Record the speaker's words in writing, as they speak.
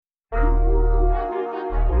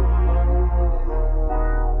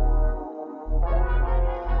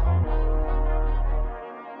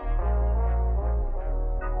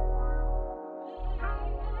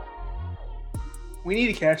We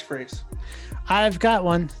need a catchphrase. I've got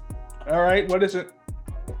one. All right, what is it?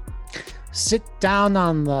 Sit down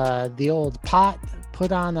on the old pot.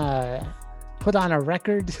 Put on a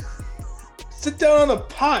record. Sit down on the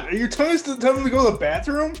pot. Are you telling us to tell them to go to the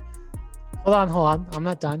bathroom? Hold on. I'm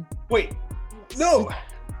not done. Wait, no.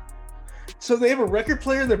 So they have a record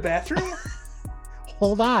player in their bathroom?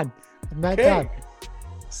 Hold on. I'm not done.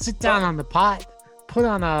 Sit down on the pot. Put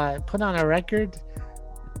on a record.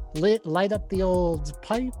 Light up the old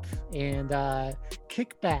pipe and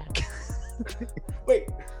kick back. Wait,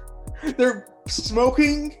 they're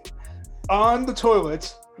smoking on the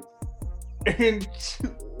toilet and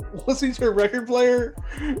listening to a record player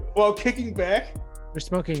while kicking back? We're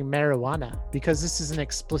smoking marijuana because this is an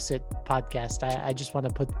explicit podcast. I just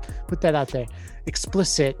want to put that out there.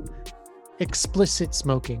 Explicit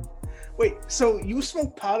smoking. Wait, so you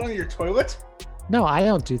smoke pot on your toilet? No, I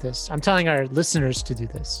don't do this. I'm telling our listeners to do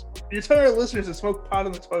this. You're telling our listeners to smoke pot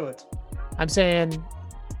on the toilet? I'm saying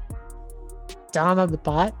down on the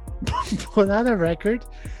pot, put on a record,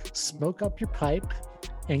 smoke up your pipe,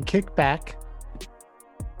 and kick back.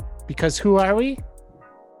 Because who are we?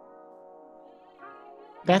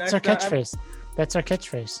 That's our catchphrase. That's our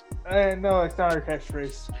catchphrase. No, it's not our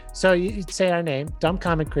catchphrase. So you'd say our name, Dumb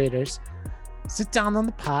Comic Creators. Sit down on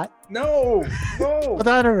the pot. No. Put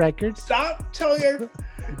on a record. Stop telling her.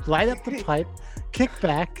 Light up the pipe. Kick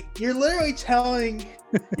back. You're literally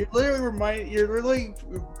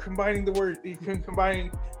combining the word. You can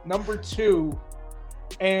combine number 2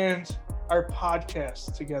 and our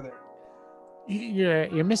podcast together.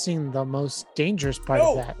 You're missing the most dangerous part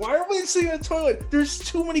of that. Why are we sitting in the toilet? There's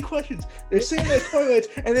too many questions. They're sitting in the toilet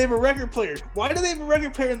and they have a record player. Why do they have a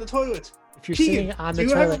record player in the toilet? If you're sitting on the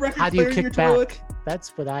toilet, how do you kick back? Toilet?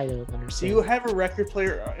 That's what I don't understand. Do you have a record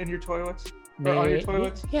player in your toilet? Or on your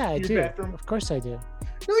toilet? Yeah, I do. Bathroom? Of course I do.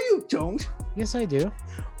 No, you don't. Yes, I do.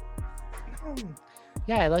 No.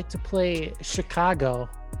 Yeah, I like to play Chicago,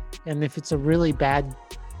 and if it's a really bad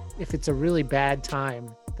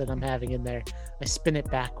time that I'm having in there, I spin it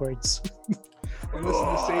backwards. And listen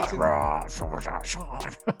to Satan.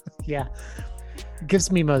 Yeah, it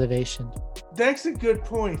gives me motivation. That's a good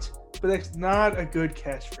point, but that's not a good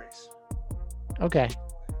catchphrase. Okay.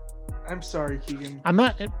 I'm sorry, Keegan. I'm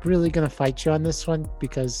not really gonna fight you on this one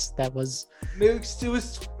because that was.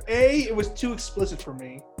 It was too explicit for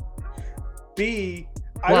me. B,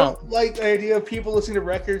 I don't like the idea of people listening to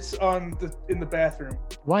records in the bathroom.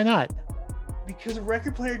 Why not? Because a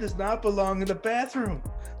record player does not belong in the bathroom.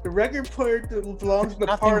 The record player belongs in the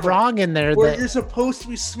parlor. Nothing wrong in there. Where you're supposed to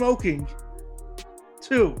be smoking,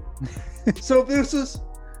 too. So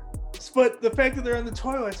but the fact that they're in the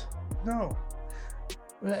toilet, no.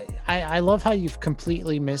 I love how you've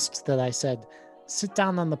completely missed that I said sit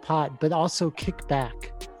down on the pot, but also kick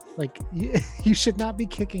back. Like you should not be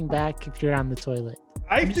kicking back if you're on the toilet.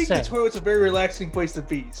 I think the toilet's a very relaxing place to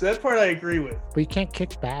be, so that part I agree with. But you can't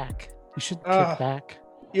kick back. You should kick back.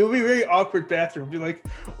 It would be a very awkward bathroom. Be like,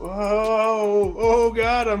 oh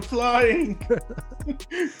God, I'm flying.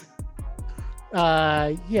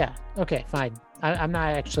 Yeah. Okay, fine. I'm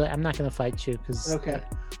not going to fight you because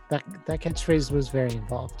that catchphrase was very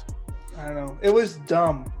involved. I don't know. It was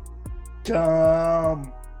dumb.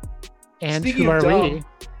 Dumb. And Speaking who are dumb,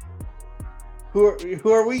 we?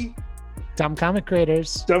 Who are we? Dumb Comic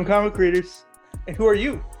Creators. Dumb Comic Creators. And who are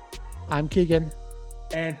you? I'm Keegan.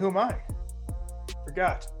 And who am I?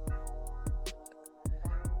 Forgot.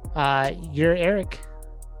 You're Eric.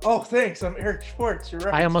 Oh, thanks. I'm Eric Schwartz. You're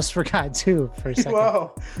right. I almost forgot too for a second.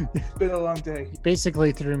 Wow. It's been a long day. You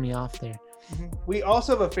basically threw me off there. Mm-hmm. We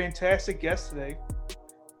also have a fantastic guest today.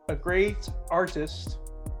 A great artist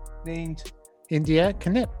named India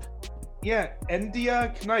Knipe. Yeah,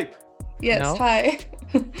 India Knipe. Yes, no? Hi.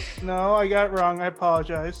 No, I got it wrong. I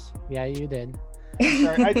apologize. Yeah, you did.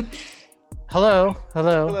 Sorry. Hello.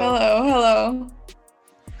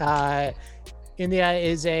 India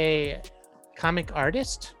is a comic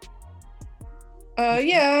artist.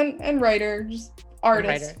 Yeah, and writer, just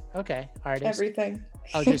artist. Writer. Okay, artist. Everything.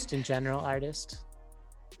 Oh, just in general, artist.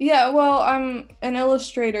 Yeah, well, I'm an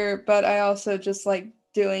illustrator, but I also just like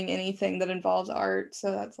doing anything that involves art.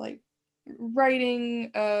 So that's like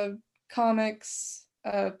writing, comics,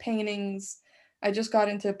 paintings. I just got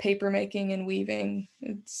into paper making and weaving.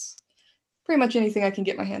 It's pretty much anything I can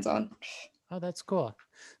get my hands on. Oh, that's cool.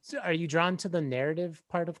 So are you drawn to the narrative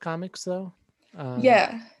part of comics though?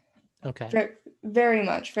 Yeah. Okay. Very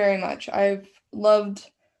much, very much. I've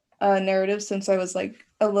loved narrative since I was like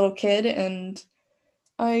a little kid, and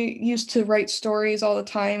I used to write stories all the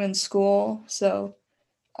time in school. So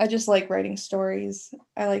I just like writing stories.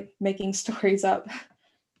 I like making stories up.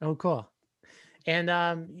 Oh, cool.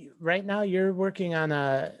 And right now you're working on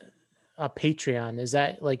a Patreon. Is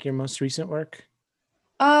that like your most recent work?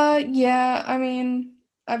 Yeah, I mean,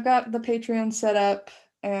 I've got the Patreon set up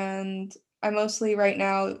and I mostly right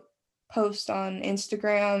now post on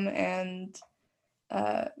Instagram and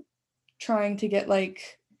uh trying to get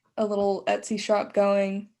like a little Etsy shop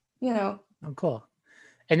going, you know, Oh, cool.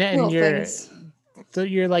 And then little things.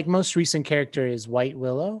 your like most recent character is White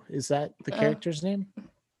Willow. Is that the Uh, character's name?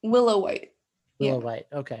 Willow White. Willow Yeah. White.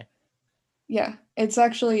 Okay. Yeah. It's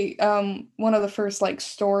actually one of the first like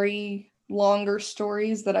longer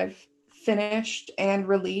stories that I've finished and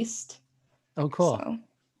released. Oh, cool. So,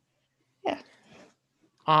 yeah.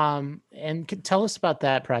 And tell us about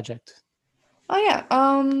that project. Oh yeah.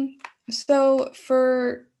 So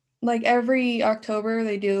for like every October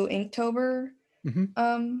they do Inktober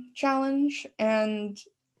Hmm. challenge and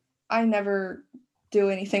I never do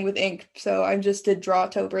anything with ink, so I just did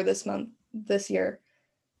Drawtober this year.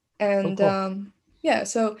 Oh, And cool. yeah,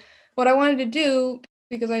 so what I wanted to do,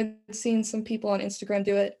 because I'd seen some people on Instagram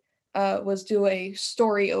do it, was do a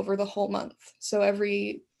story over the whole month. So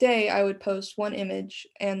every day I would post one image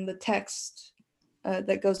and the text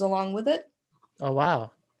that goes along with it. Oh,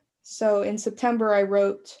 wow. So in September, I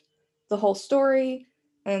wrote the whole story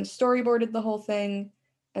and storyboarded the whole thing.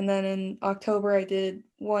 And then in October, I did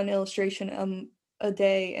one illustration a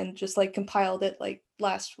day and just like compiled it like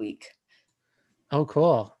last week. Oh,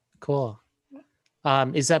 cool. Cool.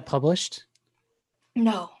 Is that published?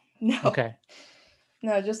 No, no, Okay.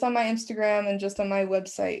 no, just on my Instagram and just on my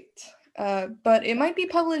website. But it might be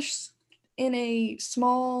published in a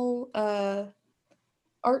small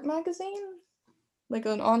art magazine, like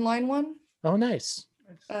an online one. Oh, nice.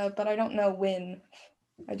 But I don't know when.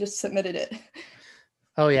 I just submitted it.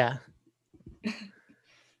 Oh, yeah.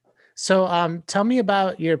 So, tell me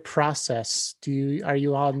about your process. Are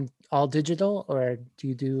you on all digital or do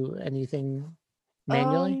you do anything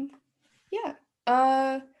manually? Yeah.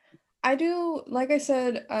 I do, like I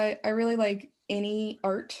said, I really like any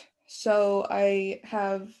art. So I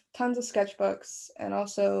have tons of sketchbooks and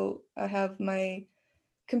also I have my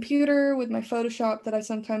computer with my Photoshop that I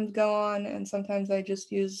sometimes go on and sometimes I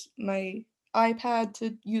just use my iPad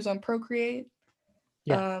to use on Procreate.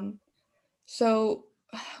 Yeah. Um, so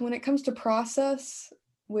when it comes to process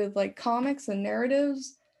with like comics and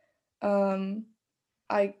narratives, um,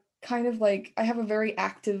 I kind of like I have a very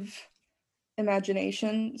active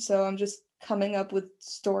imagination, so I'm just coming up with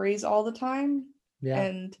stories all the time. Yeah.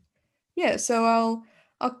 And yeah, so I'll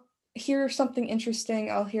hear something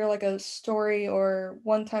interesting, I'll hear like a story, or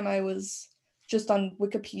one time I was just on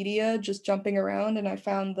Wikipedia just jumping around and I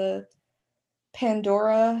found the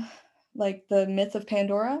Pandora, like the myth of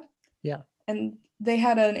Pandora. Yeah. And they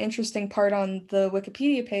had an interesting part on the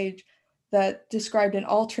Wikipedia page that described an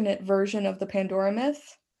alternate version of the Pandora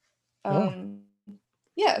myth. Oh, Um,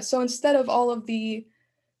 yeah, so instead of all of the,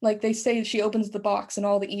 like they say she opens the box and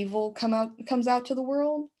all the evil comes out to the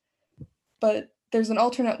world, but there's an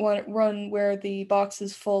alternate run where the box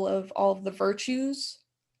is full of all of the virtues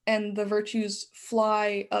and the virtues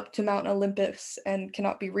fly up to Mount Olympus and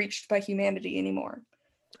cannot be reached by humanity anymore.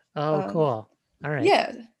 oh, Um, cool. All right.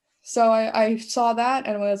 yeah, so I saw that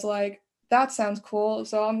and was like, that sounds cool,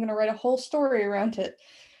 so I'm gonna write a whole story around it.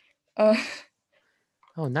 Uh,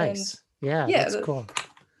 Oh, and nice. Yeah, yeah, that's cool.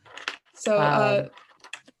 so Um,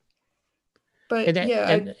 but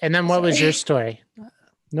yeah, and then what was your story?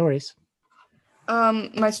 No worries.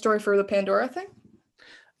 My story for the Pandora thing.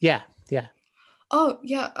 Yeah. Yeah. Oh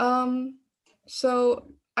yeah. So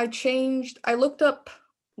I looked up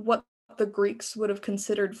what the Greeks would have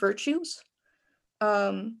considered virtues.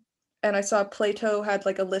 Um, and I saw Plato had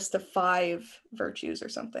like a list of 5 virtues or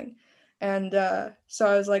something. And so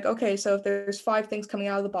I was like, okay, so if there's 5 things coming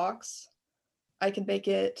out of the box, I can make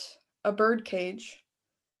it a bird cage,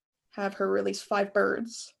 have her release 5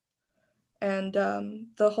 birds, and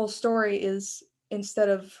the whole story is, instead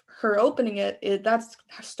of her opening it that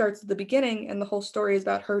starts at the beginning, and the whole story is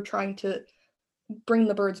about her trying to bring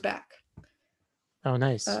the birds back. Oh,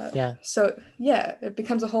 nice. Yeah. So yeah, it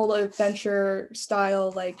becomes a whole adventure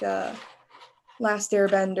style, like Last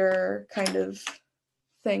Airbender kind of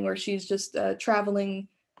thing, where she's just traveling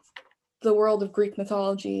the world of Greek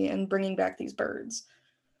mythology and bringing back these birds.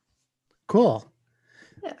 Cool.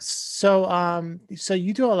 Yeah. So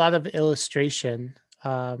you do a lot of illustration.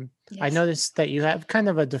 I Yes. noticed that you have kind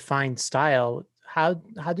of a defined style. How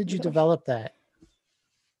did you develop that?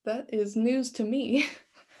 That is news to me.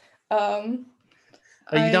 um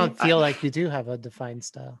But you don't feel like you do have a defined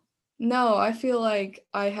style. No, I feel like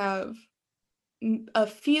I have a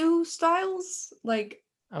few styles. Like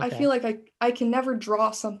I Okay. feel like I can never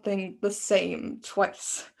draw something the same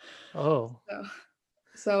twice. Oh,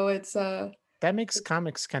 So it's that makes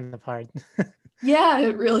comics kind of hard. yeah,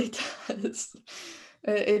 it really does.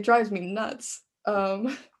 It drives me nuts.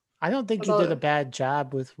 I don't think 'Cause you did a I'll- bad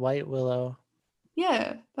job with White Willow.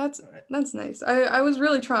 yeah, that's nice. I was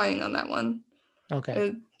really trying on that one.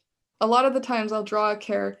 Okay. A lot of the times I'll draw a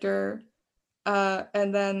character,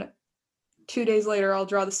 and then 2 days later I'll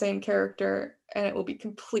draw the same character and it will be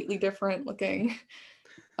completely different looking.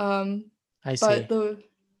 Um, I but see.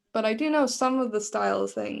 I do know some of the style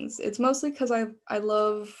of things. It's mostly because I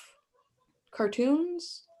love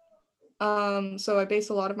cartoons. So I base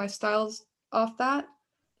a lot of my styles off that.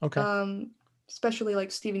 Okay. Especially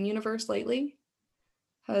like Steven Universe lately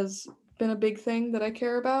has been a big thing that I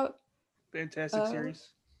care about. Fantastic series.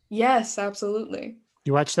 Yes, absolutely.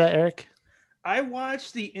 You watch that, Eric? I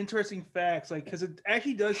watched the interesting facts, like, because it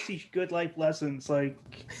actually does teach good life lessons. Like,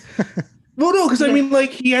 well, no, because I mean,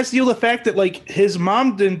 like, he has to deal with the fact that like his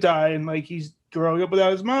mom didn't die, and like he's growing up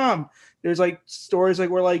without his mom. There's like stories like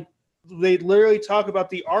where like they literally talk about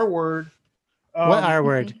the R word. What R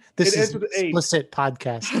word? This it is ends with ape. explicit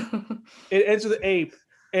podcast. It ends with ape,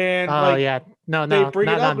 and Oh like yeah, no, they bring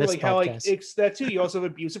not it up on with this like how like podcast. it's that too. You also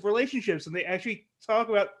have abusive relationships, and they actually talk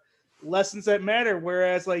about lessons that matter.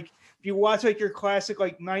 Whereas like if you watch like your classic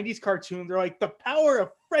like '90s cartoon, they're like the power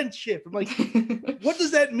of friendship. I'm like, what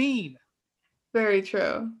does that mean? Very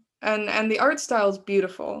true. And the art style is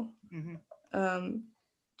beautiful.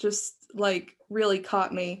 Just like really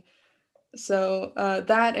caught me. So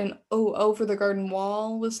that and Over the Garden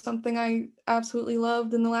Wall was something I absolutely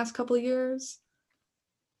loved in the last couple of years.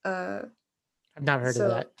 I've never heard of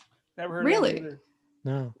that. Never heard really? of that either.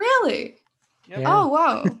 No. Really? Yep. Yeah. Oh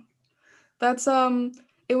wow. That's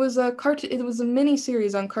it was a mini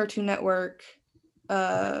series on Cartoon Network.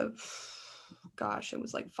 Gosh, it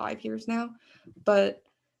was like 5 years now. But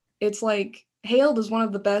it's like hailed as one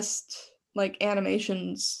of the best like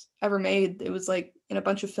animations ever made. It was like in a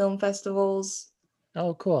bunch of film festivals.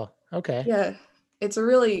 Oh, cool. Okay. Yeah. It's a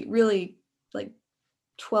really, really like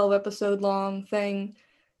 12 episode long thing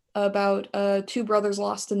about two brothers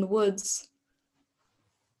lost in the woods.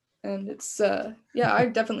 And it's yeah, I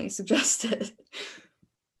definitely suggest it.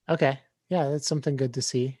 Okay. Yeah, that's something good to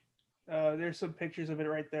see. There's some pictures of it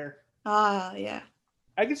right there. Ah, yeah.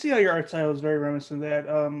 I can see how your art style is very reminiscent of that,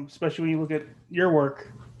 especially when you look at your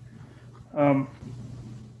work.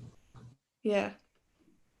 Yeah.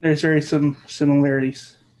 There's some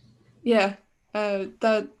similarities. Yeah.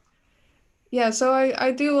 Yeah, so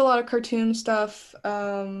I do a lot of cartoon stuff.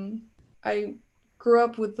 I grew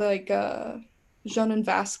up with like Jhonen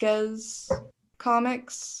Vasquez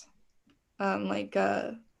comics. Like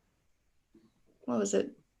what was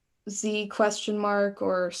it? Z question mark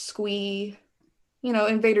or Squee,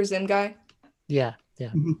 Invader Zim guy. Yeah.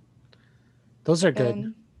 Those are good.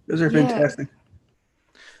 And, Those are fantastic.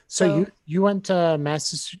 So you went to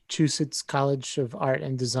Massachusetts College of Art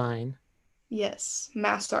and Design. Yes,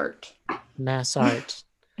 Mass Art. Mass Art.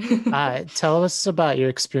 Tell us about your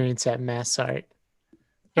experience at Mass Art.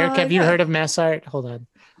 Eric, have you heard of Mass Art? Hold on.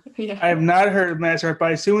 Yeah. I have not heard of Mass Art, but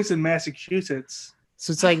I assume it's in Massachusetts.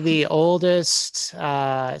 So it's like the oldest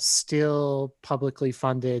still publicly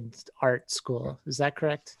funded art school. Is that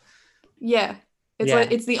correct? Yeah.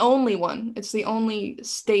 It's the only one. It's the only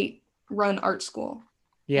state-run art school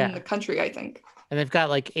in the country, I think. And they've got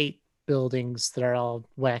like 8 buildings that are all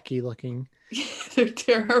wacky looking. They're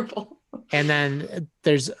terrible. And then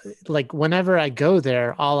there's like whenever I go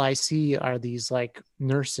there, all I see are these like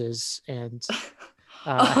nurses and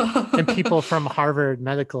people from Harvard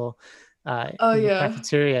Medical in the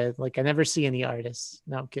cafeteria. Like I never see any artists.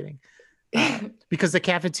 No, I'm kidding. Because the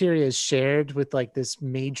cafeteria is shared with like this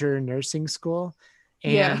major nursing school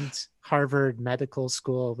and Harvard Medical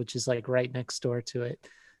School, which is like right next door to it.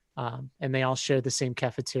 And they all share the same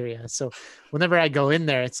cafeteria. So whenever I go in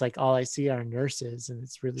there, it's like all I see are nurses, and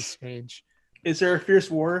it's really strange. Is there a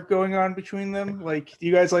fierce war going on between them? Like, do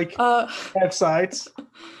you guys like have sides?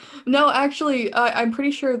 No, actually, I'm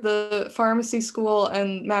pretty sure the pharmacy school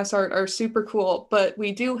and Mass Art are super cool, but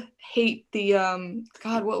we do hate the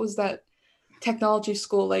God, what was that technology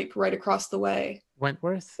school like right across the way?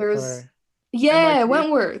 Wentworth? Wentworth.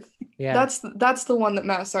 Yeah, that's the one that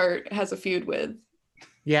Mass Art has a feud with.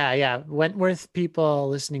 Yeah. Wentworth people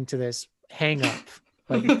listening to this, hang up.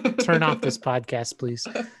 Like, turn off this podcast, please.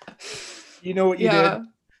 You know what you did?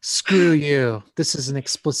 Screw you. This is an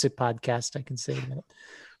explicit podcast. I can say that.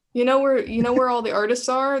 You know where all the artists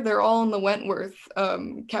are? They're all in the Wentworth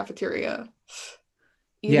cafeteria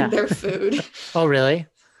eating their food. Oh, really?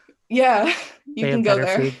 Yeah, you can go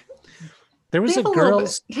there. Food. There was They a have a little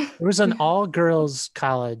girls, bit. there was an all girls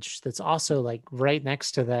college that's also like right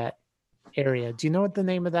next to that area. Do you know what the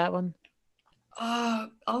name of that one?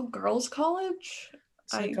 All girls college?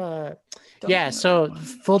 It's like I a don't yeah. know that So one.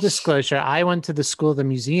 full disclosure, I went to the school, the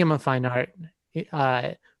Museum of Fine Art,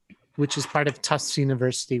 uh, which is part of Tufts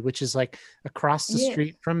University, which is like across the Yeah.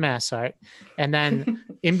 street from Mass Art, and then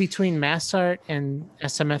in between Mass Art and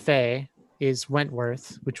SMFA is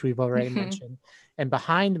Wentworth, which we've already Mhm. mentioned, and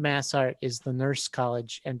behind Mass Art is the Nurse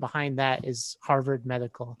College, and behind that is Harvard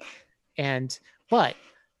Medical, and but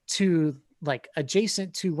to like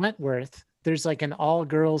adjacent to Wentworth, there's like an all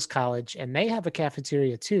girls college and they have a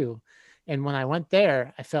cafeteria too. And when I went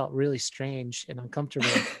there, I felt really strange and uncomfortable.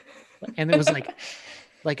 And it was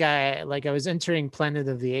like I was entering Planet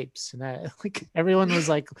of the Apes and I like everyone was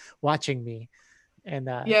like watching me. And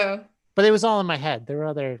Yeah. but it was all in my head. There were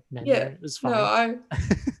other men Yeah. there. It was No, fine.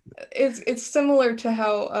 it's similar to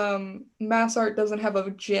how Mass Art doesn't have a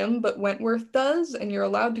gym, but Wentworth does, and you're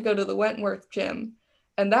allowed to go to the Wentworth gym.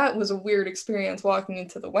 And that was a weird experience walking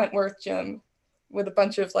into the Wentworth gym with a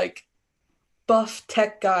bunch of like buff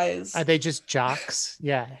tech Are guys. they just jocks?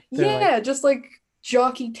 Yeah. They're like Yeah, just like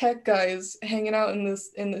jockey tech guys hanging out in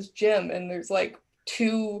this gym, and there's like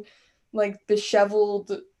two like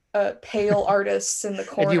disheveled pale artists in the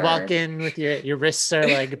and you walk corner. in with your wrists are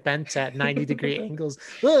like bent at 90-degree angles.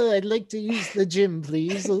 Oh, I'd like to use the gym,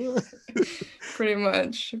 please. Pretty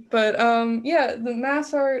much. But yeah, the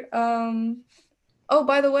mass art oh,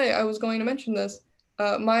 by the way, I was going to mention this.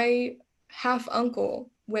 My half uncle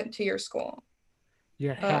went to your school.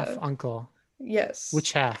 Your half Uh uncle. yes.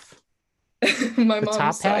 Which half? My The mom's top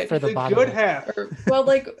half side. or the The bottom good half? half. Or well,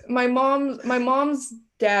 like my mom's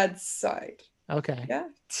dad's side. Okay. Yeah.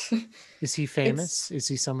 Is he famous? Is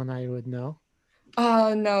he someone I would know?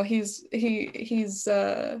 No, he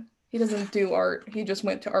doesn't do art. He just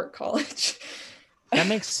went to art college. That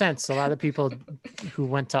makes sense. A lot of people who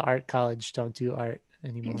went to art college don't do art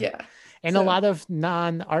anymore. Yeah. And a So lot of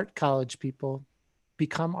non-art college people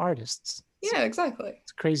become artists. yeah, exactly.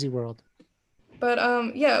 It's a crazy world. But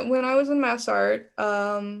yeah, when I was in mass art,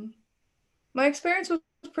 my experience was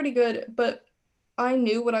pretty good, but I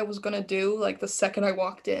knew what I was gonna do like the second I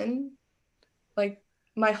walked in. Like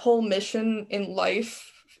my whole mission in life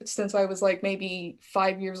since I was like maybe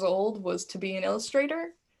 5 years old was to be an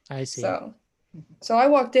illustrator. I see. So I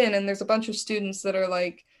walked in and there's a bunch of students that are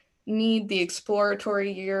like need the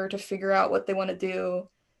exploratory year to figure out what they want to do.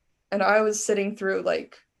 And I was sitting through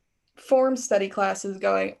like form study classes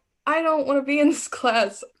going, I don't want to be in this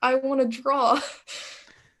class. I want to draw.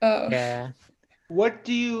 Yeah.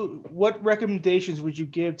 What recommendations would you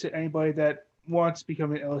give to anybody that wants to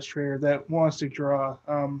become an illustrator, that wants to draw?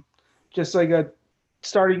 Just like a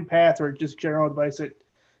starting path or just general advice that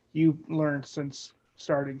you learned since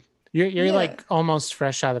starting. You're Yeah. like almost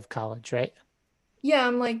fresh out of college, right? Yeah,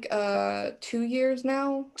 I'm like 2 years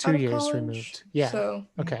now 2 out of years college. removed. Yeah. So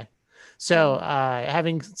Okay. So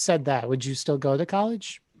having said that, would you still go to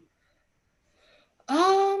college?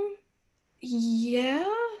 yeah.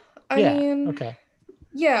 I Yeah. mean, Okay.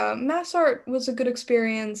 yeah, mass art was a good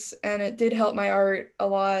experience and it did help my art a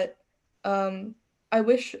lot. I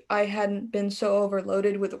wish I hadn't been so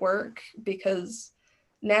overloaded with work because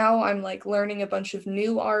now I'm like learning a bunch of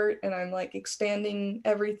new art and I'm like expanding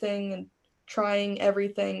everything and trying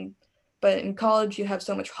everything. But in college, you have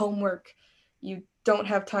so much homework, you don't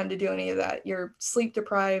have time to do any of that. You're sleep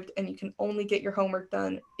deprived and you can only get your homework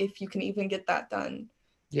done if you can even get that done.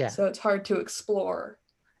 Yeah. So it's hard to explore.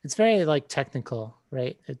 It's very like technical,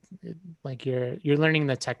 right? Like you're learning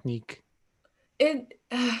the technique. It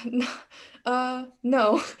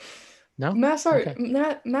no. No? Mass art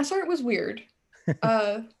Okay. mass art was weird.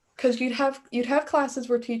 Because you'd have classes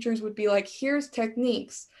where teachers would be like, here's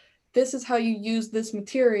techniques. This is how you use this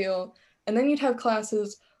material. And then you'd have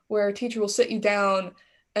classes where a teacher will sit you down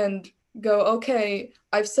and go, okay,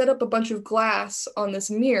 I've set up a bunch of glass on this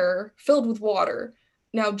mirror filled with water.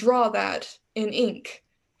 Now draw that in ink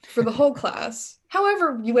for the whole class,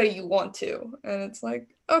 however way you want to. And it's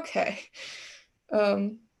like, okay.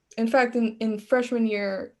 In fact, in freshman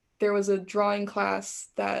year, there was a drawing class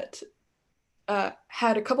that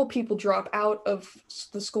had a couple people drop out of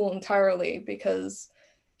the school entirely because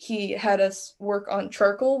he had us work on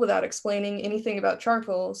charcoal without explaining anything about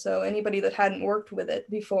charcoal. So anybody that hadn't worked with it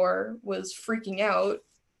before was freaking out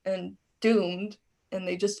and doomed, and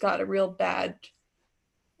they just got a real bad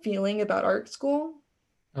feeling about art school.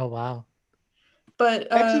 Oh wow. But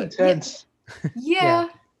That's intense. yeah.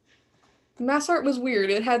 Mass art was weird.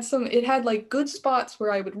 It had like good spots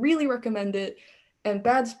where I would really recommend it and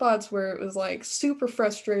bad spots where it was like super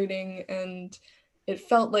frustrating and it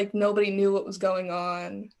felt like nobody knew what was going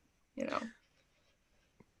on, you know.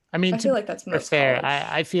 I mean, I to feel like that's be most fair, college.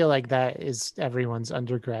 I feel like that is everyone's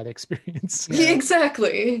undergrad experience. Yeah.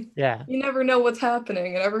 Exactly. Yeah, You never know what's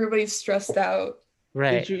happening and everybody's stressed out.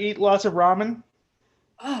 right. Did you eat lots of ramen?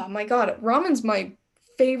 Oh my god, ramen's my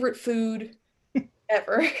favorite food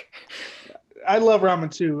ever. I love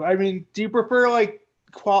ramen too. I mean, do you prefer like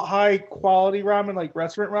high quality ramen, like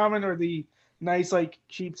restaurant ramen, or the nice, like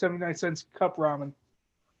cheap 79 cents cup ramen?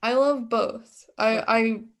 I love both.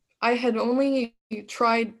 I had only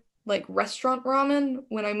tried like restaurant ramen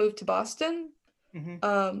when I moved to Boston. Hmm.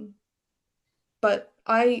 Um, but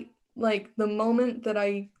I like the moment that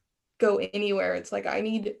I go anywhere, it's like I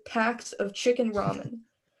need packs of chicken ramen.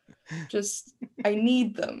 Just I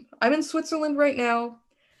need them. I'm in Switzerland right now,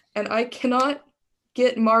 and I cannot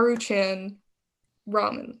get Maruchan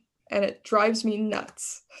ramen, and it drives me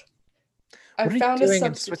nuts. I What are you found a doing in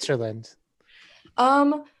substitute. Switzerland?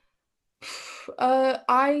 Um,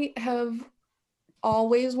 I have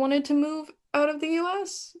always wanted to move out of the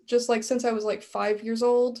US, just like since I was like 5 years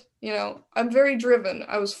old. You know, I'm very driven.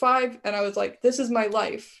 I was 5 and I was like, this is my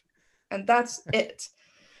life, and that's it.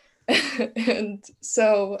 And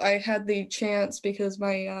so I had the chance because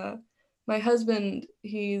my husband,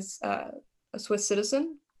 he's a Swiss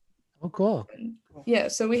citizen. Oh, cool. And yeah,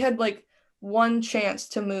 so we had like one chance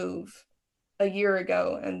to move a year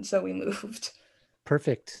ago, and so we moved.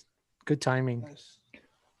 Perfect. Good timing. Nice.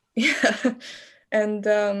 Yeah.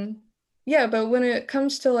 And yeah, but when it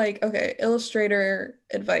comes to like, okay, Illustrator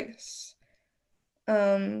advice,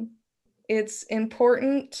 um it's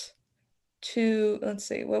important to, let's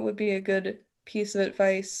see, what would be a good piece of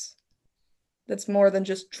advice that's more than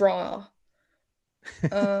just draw.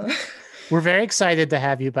 Uh We're very excited to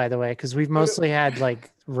have you, by the way, because we've mostly had like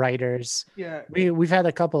writers. Yeah. We've had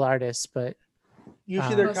a couple artists, but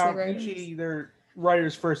Usually they're Mostly writers. usually they're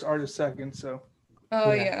writers first, artists second. So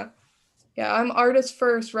oh Yeah. yeah. Yeah, I'm artist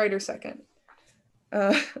first, writer second.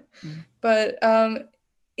 Uh Mhm. but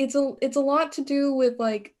it's a lot to do with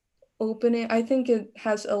like opening. I think it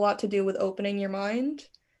has a lot to do with opening your mind.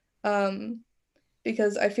 Um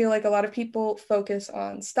because I feel like a lot of people focus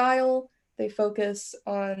on style. They focus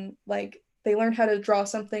on like they learn how to draw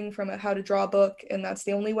something from a how to draw book, and that's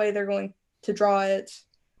the only way they're going to draw it.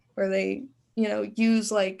 Or they,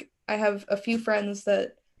 use like I have a few friends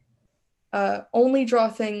that only draw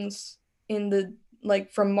things in the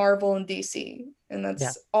like from Marvel and DC, and that's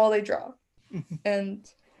Yeah. all they draw. And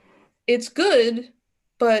it's good,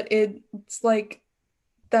 but it's like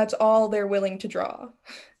that's all they're willing to draw.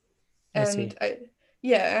 I see.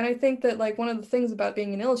 And I think that like one of the things about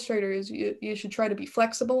being an illustrator is you should try to be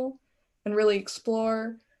flexible and really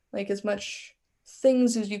explore like as much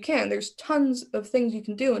things as you can. There's tons of things you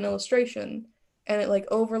can do in illustration, and it like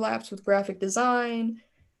overlaps with graphic design,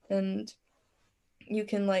 and you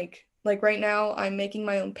can like right now I'm making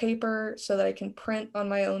my own paper so that I can print on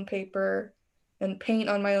my own paper and paint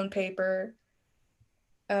on my own paper.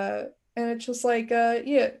 And it's just like,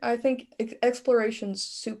 yeah, I think exploration's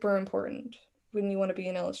super important when you want to be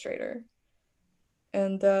an illustrator.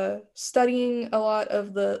 And studying a lot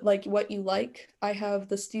of the like what you like. I have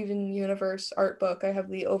the Steven Universe art book. I have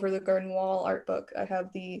the Over the Garden Wall art book. I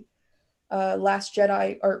have the Last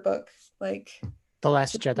Jedi art book. Like, The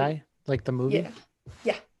Last Jedi, like the movie.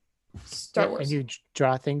 yeah, Star Wars. And you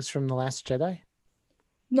draw things from The Last Jedi?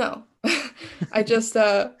 No. I just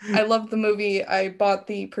I loved the movie. I bought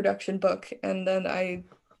the production book, and then I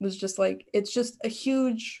was just like, it's just a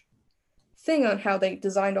huge thing on how they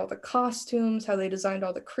designed all the costumes, how they designed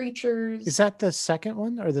all the creatures. Is that the second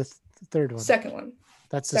one or the third one? Second one.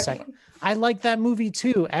 That's the second. One. I like that movie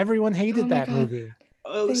too. Everyone hated that God. movie.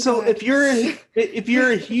 So God. if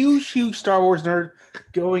you're a huge Star Wars nerd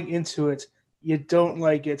going into it, you don't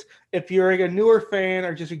like it. If you're like a newer fan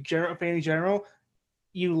or just a general fan in general,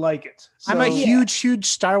 you like it. So, I'm a huge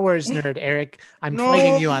Star Wars nerd, Eric. I'm No.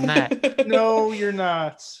 fighting you on that. No, you're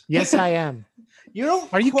not. Yes, I am. You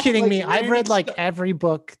don't. Are you quote, kidding like, me? I've read random like stuff. every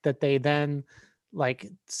book that they then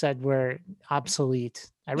like said were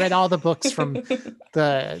obsolete. I read all the books from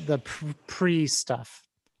the pre stuff.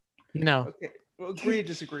 You know, Okay, well, agree or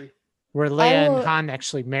disagree. where Leia will- and Han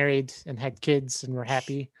actually married and had kids and were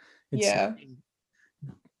happy. instead of being,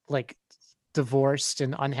 like divorced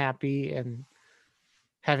and unhappy and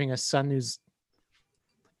having a son who's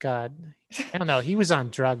God, I don't know. He was on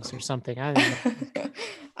drugs or something. I don't know.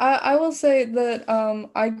 I will say that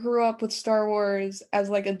I grew up with Star Wars as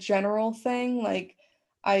like a general thing. Like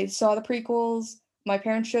I saw the prequels. My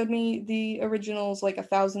parents showed me the originals like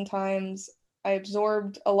 1,000 times. I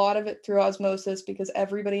absorbed a lot of it through osmosis because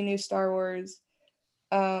everybody knew Star Wars.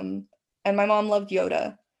 and my mom loved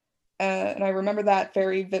Yoda, and I remember that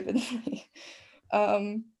very vividly.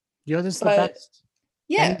 Yoda's the but best.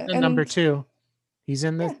 yeah, And he's in number and 2. He's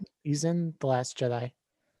in yeah, The Last Jedi.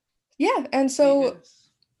 yeah, and so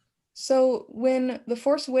when The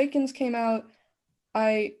Force Awakens came out,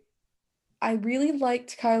 I really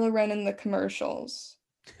liked Kylo Ren in the commercials.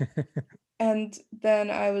 And then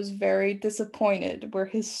I was very disappointed where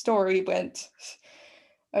his story went.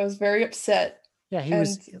 I was very upset. Yeah, he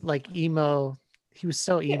was like emo. He was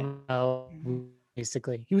so emo,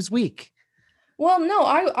 basically. He was weak. Well, no,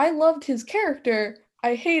 I loved his character.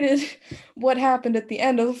 I hated what happened at the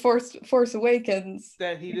end of the Force Awakens.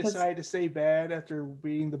 That he decided to stay bad after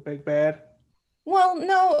being the big bad. Well,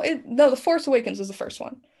 no, The Force Awakens was the first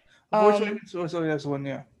one. Force Awakens was that's one,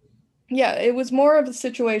 yeah. Yeah, it was more of a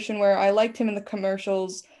situation where I liked him in the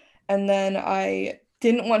commercials, and then I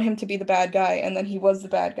didn't want him to be the bad guy, and then he was the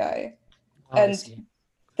bad guy. And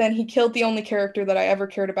then he killed the only character that I ever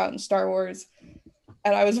cared about in Star Wars,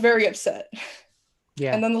 and I was very upset.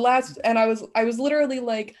 Yeah. And then I was literally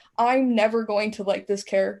like, I'm never going to like this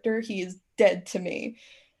character. He is dead to me.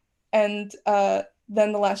 And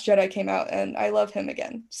then The Last Jedi came out, and I love him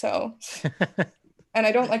again. So, and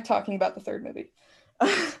I don't like talking about the third movie.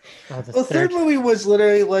 The third movie was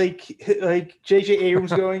literally like J.J.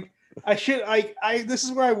 Abrams going, this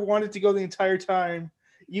is where I wanted to go the entire time.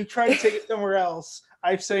 You try to take it somewhere else.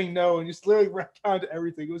 I'm saying no, and just literally retconned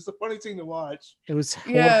everything. It was the funny thing to watch. It was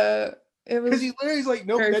yeah, it was because he literally is like,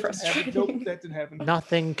 nope, that didn't happen. Nope, that didn't happen.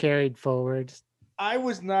 Nothing carried forward. I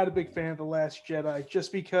was not a big fan of The Last Jedi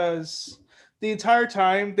just because the entire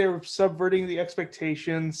time they were subverting the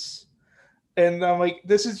expectations. And I'm like,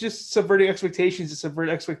 this is just subverting expectations to subvert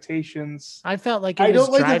expectations. I felt like it was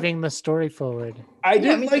driving the story forward. I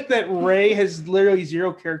didn't like that Rey has literally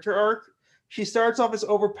zero character arc. She starts off as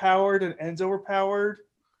overpowered and ends overpowered.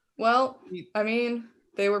 Well, I mean,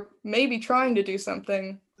 they were maybe trying to do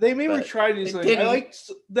something. They maybe tried to do something.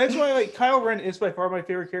 That's why Kylo Ren is by far my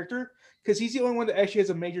favorite character, because he's the only one that actually has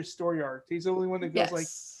a major story arc. He's the only one that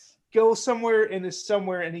goes somewhere and is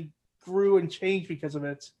somewhere, and he grew and changed because of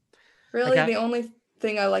it. Really, the only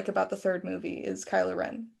thing I like about the third movie is Kylo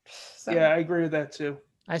Ren. So. Yeah, I agree with that too.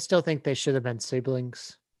 I still think they should have been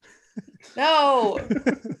siblings. No,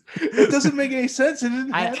 it doesn't make any sense. It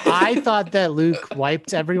didn't I thought that Luke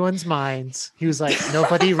wiped everyone's minds. He was like,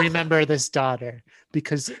 nobody remember this daughter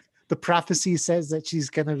because the prophecy says that she's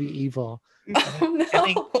gonna be evil. Oh, no. And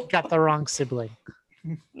he got the wrong sibling.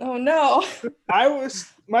 Oh no.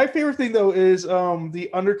 My favorite thing though is the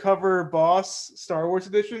Undercover Boss Star Wars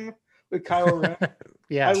edition with Kylo Ren.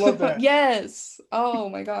 Yeah, I love that. Yes. Oh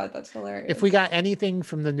my god, that's hilarious. If we got anything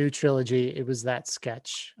from the new trilogy, it was that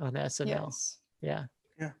sketch on SNL. Yes. Yeah.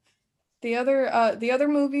 Yeah. The other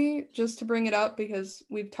movie, just to bring it up because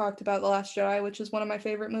we've talked about The Last Jedi, which is one of my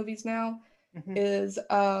favorite movies now, is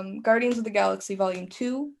Guardians of the Galaxy Volume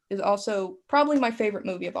 2 is also probably my favorite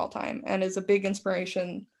movie of all time and is a big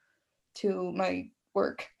inspiration to my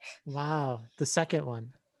work. Wow, the second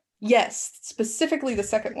one. Yes, specifically the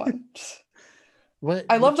second one.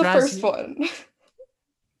 I love the first one.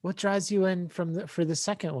 What draws you in for the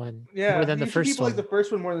second one? Yeah, more than the first one. Like the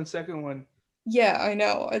first one more than the second one. Yeah, I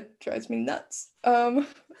know. It drives me nuts.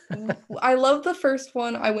 I love the first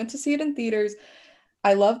one. I went to see it in theaters.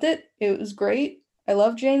 I loved it. It was great. I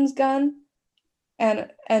love James Gunn,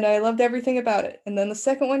 and I loved everything about it. And then the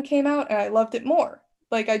second one came out, and I loved it more.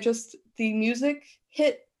 Like the music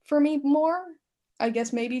hit for me more. I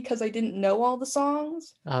guess maybe because I didn't know all the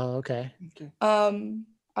songs. Oh, okay.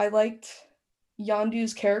 I liked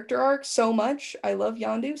Yondu's character arc so much. I love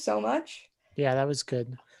Yondu so much. Yeah, that was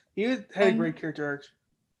good. He had a great character arc.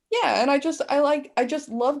 Yeah, and I just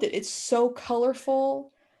loved it. It's so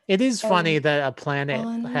colorful. It is funny that a planet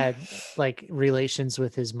had like relations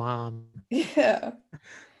with his mom. Yeah.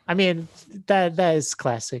 I mean, that is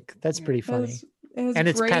classic. That's pretty funny. And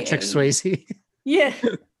it's Patrick Swayze. Yeah.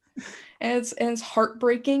 And it's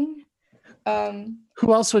heartbreaking.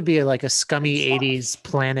 Who else would be like a scummy 80s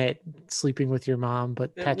planet sleeping with your mom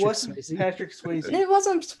but Patrick Swayze? Patrick Swayze. It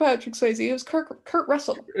wasn't Patrick Swayze. It was Kurt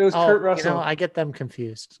Russell. It was Kurt Russell. I get them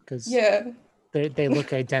confused because they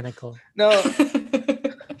look identical. No.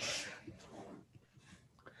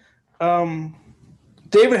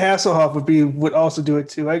 David Hasselhoff would also do it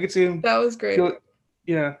too. I could see him. That was great.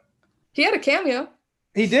 Yeah. He had a cameo.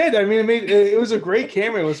 He did. I mean, it was a great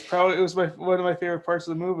cameo. It was one of my favorite parts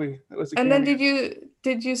of the movie. Then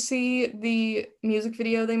did you see the music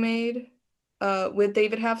video they made with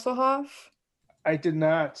David Hasselhoff? I did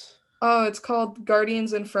not. Oh, it's called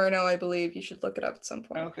Guardians Inferno, I believe. You should look it up at some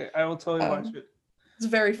point. Okay, I will totally watch it. It's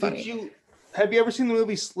very funny. Have you ever seen the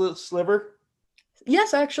movie Sliver?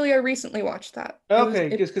 Yes, actually, I recently watched that. Okay,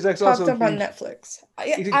 It because that's popped also up on huge. Netflix.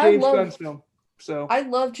 It's a I James love Gunn's film. So I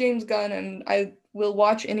love James Gunn, and I will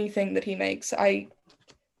watch anything that he makes. I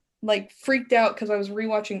like freaked out because I was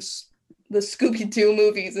rewatching the Scooby-Doo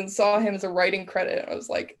movies and saw him as a writing credit. I was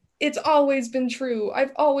like, it's always been true.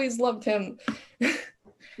 I've always loved him.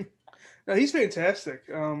 no, he's fantastic.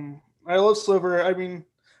 I love Sliver. I mean,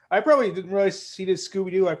 I probably didn't realize he did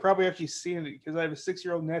Scooby Doo. I probably actually seen it because I have a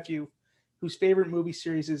 6-year-old nephew whose favorite movie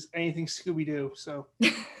series is anything Scooby Doo. So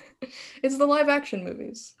It's the live action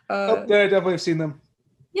movies. then I definitely have seen them.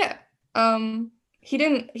 Yeah. He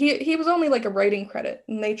didn't he was only like a writing credit,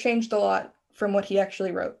 and they changed a lot from what he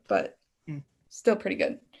actually wrote, but still pretty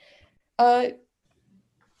good. I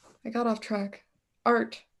got off track.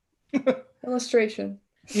 Art. Illustration.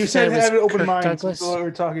 You said have an open Kirk mind. Douglas? That's what we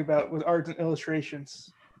were talking about with art and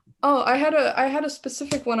illustrations. Oh, I had a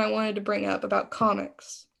specific one I wanted to bring up about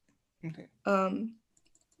comics. Okay.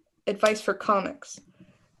 Advice for comics.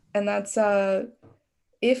 And that's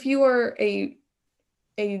if you are a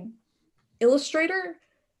illustrator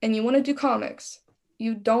and you want to do comics,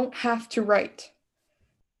 you don't have to write.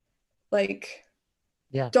 Like,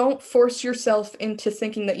 Yeah. don't force yourself into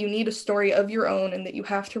thinking that you need a story of your own and that you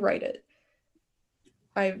have to write it.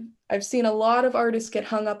 I've seen a lot of artists get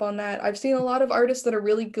hung up on that. I've seen a lot of artists that are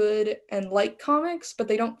really good and like comics, but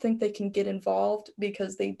they don't think they can get involved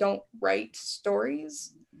because they don't write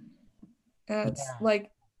stories. And it's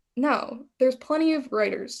like, no, there's plenty of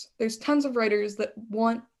writers. There's tons of writers that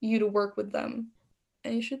want you to work with them,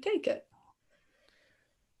 and you should take it.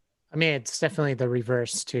 I mean, it's definitely the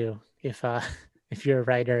reverse too. If you're a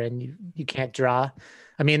writer and you can't draw,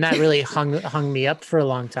 I mean, that really hung me up for a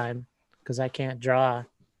long time because I can't draw,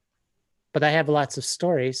 but I have lots of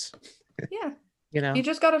stories. Yeah. You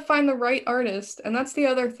just got to find the right artist, and that's the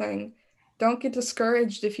other thing. Don't get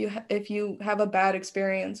discouraged if you have a bad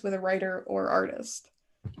experience with a writer or artist.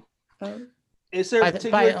 Is there a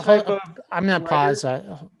particular type of I'm gonna pause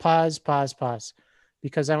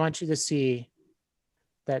because I want you to see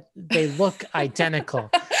that they look identical.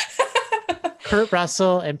 Kurt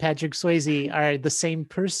Russell and Patrick Swayze are the same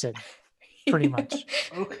person, pretty much.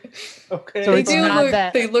 Okay. So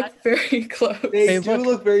they look very close. They do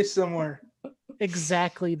look very similar.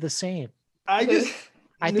 Exactly the same. I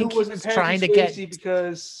think he was trying to get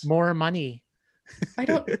because more money. I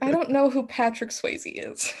don't know who Patrick Swayze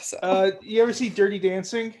is. So. You ever see Dirty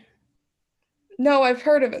Dancing? No, I've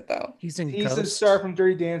heard of it though. He's the star from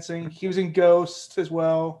Dirty Dancing. He was in Ghost as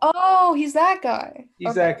well. Oh, he's that guy.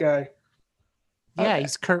 He's that guy. Yeah,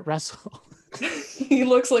 he's Kurt Russell. He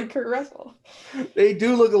looks like Kurt Russell. They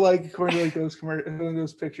do look alike according to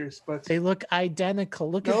those pictures, but they look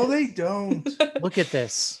identical. No, they don't. Look at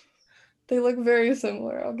this. They look very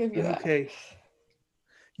similar. I'll give you that. Okay.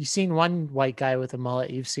 You've seen one white guy with a mullet.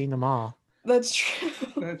 You've seen them all. That's true.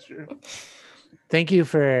 That's true. Thank you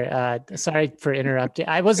for sorry for interrupting.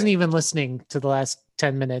 I wasn't even listening to the last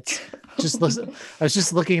 10 minutes. I was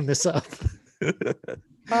just looking this up.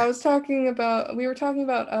 we were talking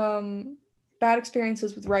about bad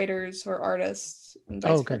experiences with writers or artists and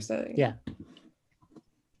vice versa. Yeah.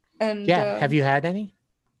 And have you had any?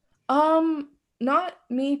 Not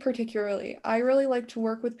me particularly. I really like to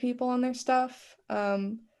work with people on their stuff.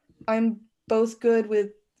 I'm both good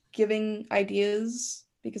with giving ideas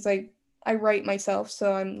because I write myself,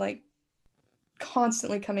 so I'm like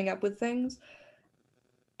constantly coming up with things.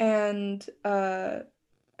 And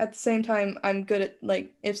at the same time, I'm good at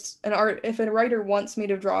like if a writer wants me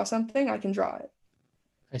to draw something, I can draw it.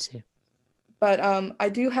 I see. But I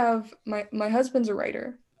do have my husband's a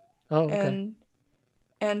writer. Oh, okay.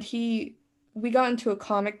 And we got into a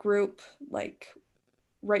comic group like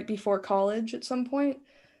right before college at some point,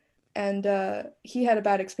 and he had a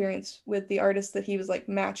bad experience with the artist that he was like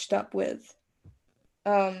matched up with.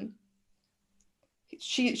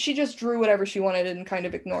 She just drew whatever she wanted and kind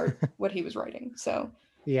of ignored what he was writing. So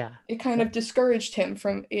yeah, it kind of discouraged him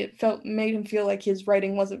from it. Made him feel like his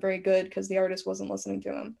writing wasn't very good because the artist wasn't listening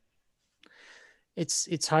to him.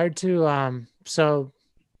 It's hard to so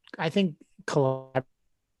I think collab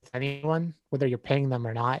with anyone, whether you're paying them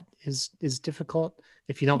or not, is difficult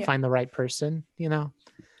if you don't find the right person, Yeah.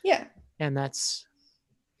 And that's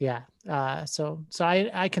so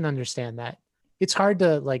I can understand that. It's hard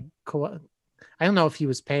to like I don't know if he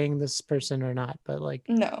was paying this person or not, but like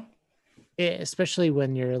no. Especially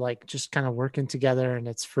when you're like just kind of working together and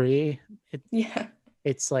it's free.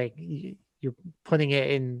 It's like you're putting it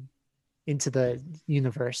into the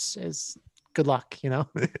universe. Is good luck,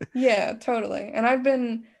 Yeah, totally. And I've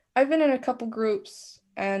been in a couple groups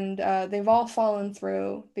and they've all fallen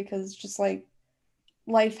through because just like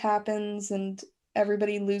life happens and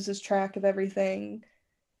everybody loses track of everything.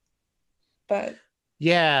 But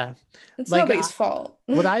Yeah. it's Like nobody's fault.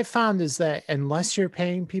 what I found is that unless you're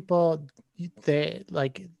paying people, they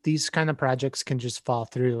like these kind of projects can just fall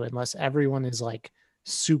through unless everyone is like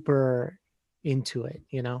super into it,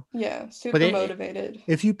 you know? Yeah, But super motivated.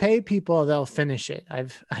 if you pay people, they'll finish it. I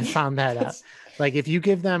found that out. That's- Like if you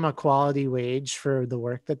give them a quality wage for the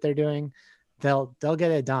work that they're doing, they'll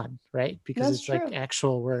get it done, right? Because That's it's like true.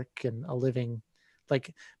 actual work and a living,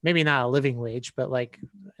 like maybe not a living wage, but like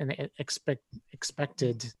an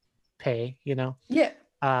expected pay, you know? Yeah.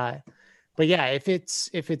 But yeah, if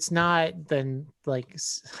it's not, then like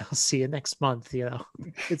I'll see you next month, you know?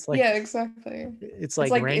 It's like, Yeah, exactly. it's It's like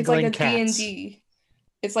it's like wrangling a cats. D&D.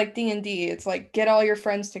 It's like D&D. It's like get all your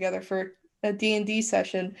friends together for a D&D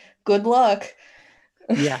session. Good luck.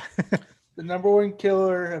 Yeah. The number one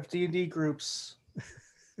killer of D&D groups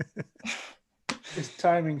is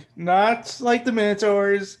timing. Not like the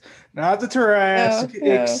Minotaurs, not the Tarrasque.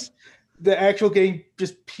 Yeah. It's the actual getting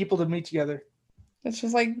just people to meet together. It's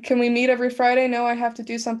just like, can we meet every Friday? No, I have to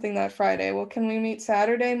do something that Friday. Well, can we meet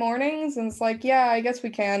Saturday mornings? And it's like, yeah, I guess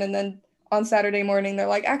we can. And then on Saturday morning, they're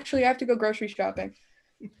like, actually, I have to go grocery shopping.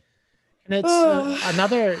 And it's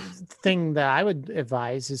another thing that I would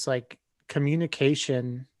advise is like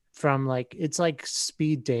communication from like, it's like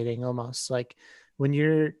speed dating almost. Like when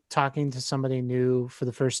you're talking to somebody new for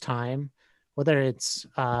the first time, whether it's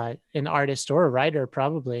an artist or a writer,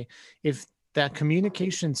 probably, if that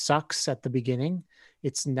communication sucks at the beginning,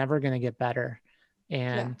 it's never going to get better.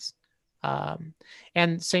 And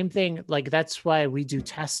same thing, like that's why we do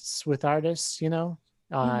tests with artists, you know,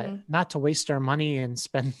 not to waste our money and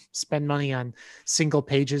spend money on single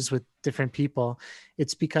pages with different people.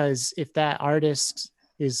 It's because if that artist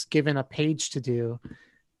is given a page to do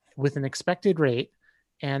with an expected rate,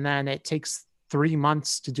 and then it takes 3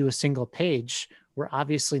 months to do a single page, we're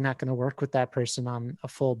obviously not going to work with that person on a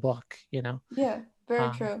full book, you know? Yeah,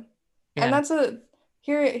 very true. Yeah. And that's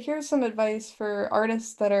here's some advice for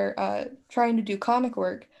artists that are trying to do comic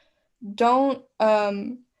work. Don't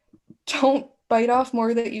bite off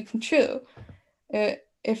more than you can chew.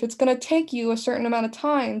 If it's going to take you a certain amount of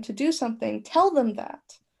time to do something, tell them that.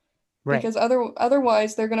 Right. Because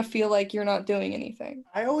otherwise they're going to feel like you're not doing anything.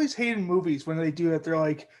 I always hate in movies when they do that. They're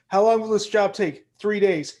like, how long will this job take? 3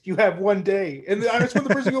 days. You have 1 day. And I just want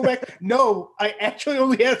the person to go back, no, I actually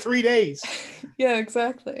only have 3 days. Yeah,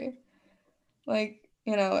 exactly. Like,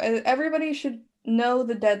 you know, everybody should know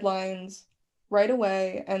the deadlines right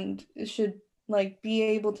away and should like be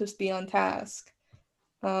able to be on task.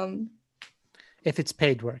 If it's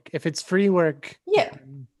paid work, if it's free work, yeah,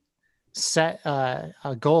 set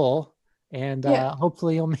a goal and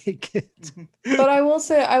hopefully you'll make it. But I will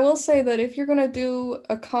say that if you're gonna do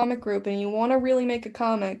a comic group and you want to really make a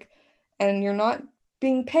comic and you're not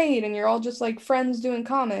being paid and you're all just like friends doing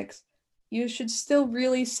comics, you should still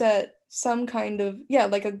really set some kind of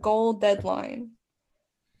like a goal deadline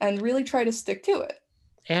and really try to stick to it.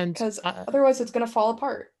 And because otherwise it's gonna fall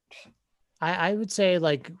apart. I would say,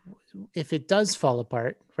 like, if it does fall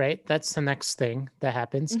apart, right? That's the next thing that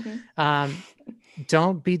happens.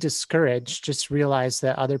 Don't be discouraged. Just realize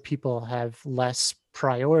that other people have less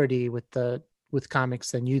priority with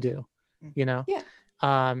comics than you do, you know? Yeah.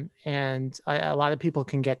 And a lot of people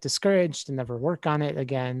can get discouraged and never work on it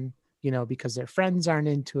again, you know, because their friends aren't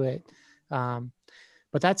into it.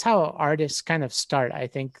 But that's how artists kind of start. I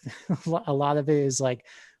think a lot of it is like,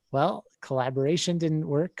 well, collaboration didn't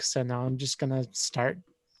work, so now I'm just gonna start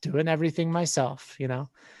doing everything myself, you know?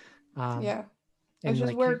 It's just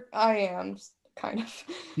like, where I am, kind of.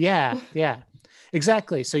 yeah,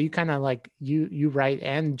 exactly. So you kind of like you write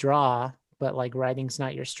and draw, but like writing's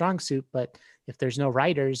not your strong suit. But if there's no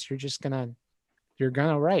writers, you're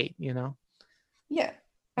gonna write, you know? Yeah,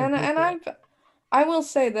 and I will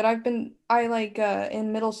say that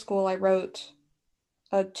in middle school I wrote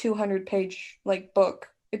a 200-page like book.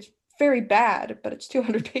 It's very bad, but it's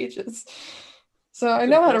 200 pages. So I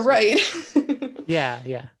know how to write. Yeah.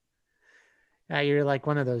 You're like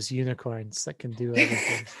one of those unicorns that can do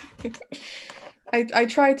everything. I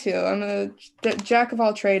try to. I'm a jack of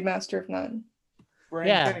all trade, master of none.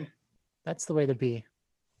 Brian, that's the way to be.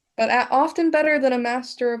 But often better than a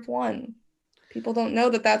master of one. People don't know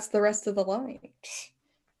that that's the rest of the line.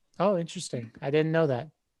 Oh, interesting. I didn't know that.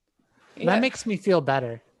 Yeah. That makes me feel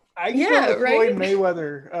better. I just love the Floyd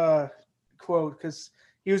Mayweather quote, because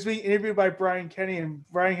he was being interviewed by Brian Kenny, and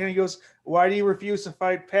Brian Kenny goes, "Why do you refuse to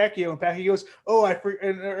fight Pacquiao?" And Pacquiao goes, "Oh,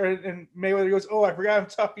 and Mayweather goes, "Oh, I forgot I'm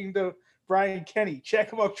talking to Brian Kenny,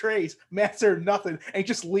 check him out, Trace, Master, nothing, and he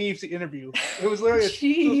just leaves the interview. It was literally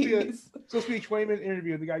Jeez. supposed to be a 20-minute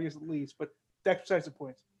interview, and the guy just leaves. But that's besides the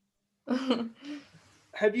point.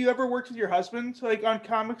 Have you ever worked with your husband, like on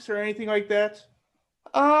comics or anything like that?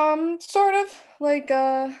 Sort of like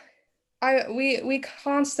we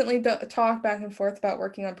constantly talk back and forth about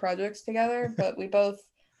working on projects together, but we both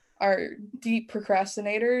are deep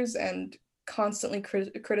procrastinators and constantly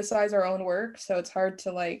criticize our own work, so it's hard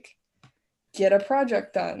to like get a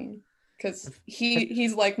project done because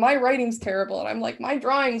he's like, my writing's terrible, and I'm like, my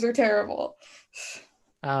drawings are terrible.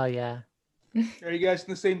 Oh yeah. Are you guys in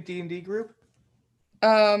the same D&D group?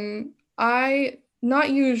 I not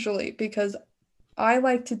usually, because I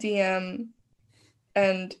like to DM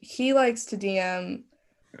and he likes to DM,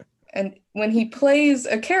 and when he plays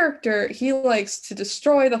a character, he likes to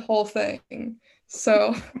destroy the whole thing.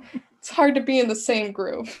 So it's hard to be in the same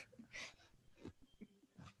group.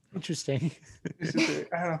 Interesting.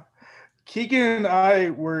 I don't know. Keegan and I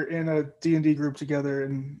were in a D&D group together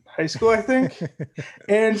in high school, I think.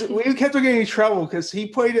 And we kept on getting in trouble because he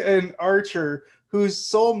played an archer whose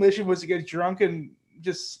sole mission was to get drunk and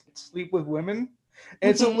just sleep with women.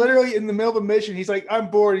 And so literally in the middle of a mission, he's like,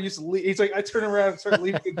 I'm bored. And he's like, I turn around and start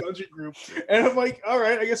leaving the dungeon group. And I'm like, all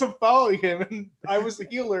right, I guess I'm following him. And I was the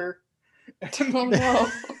healer. And, Oh no.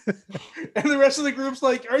 and the rest of the group's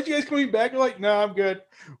like, aren't you guys coming back? I'm like, no, I'm good.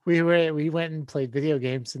 We went and played video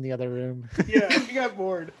games in the other room. Yeah, we got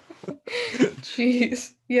bored.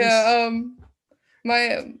 Jeez. Yeah,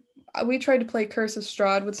 we tried to play Curse of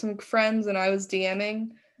Strahd with some friends, and I was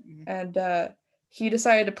DMing, and he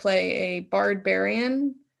decided to play a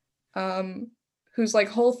barbarian, whose like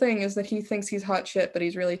whole thing is that he thinks he's hot shit, but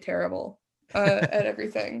he's really terrible at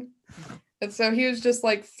everything. And so he was just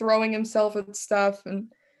like throwing himself at stuff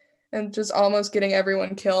and just almost getting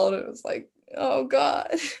everyone killed. It was like, oh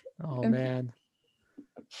god. Oh And man.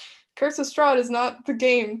 Curse of Strahd is not the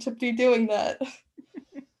game to be doing that.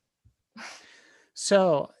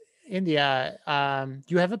 So, India,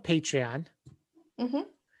 you have a Patreon,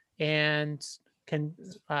 and can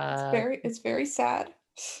It's very sad.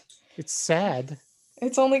 it's sad.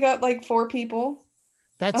 It's only got like 4 people.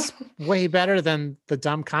 That's way better than the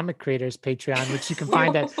Dumb Comic Creators Patreon, which you can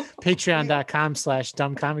find at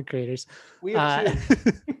patreon.com/dumbcomiccreators. We have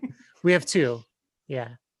two. We have 2. Yeah.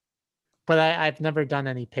 But I've never done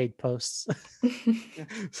any paid posts.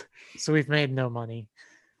 So we've made no money.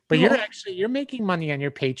 But you're making money on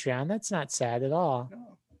your Patreon. That's not sad at all.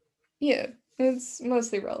 Yeah, it's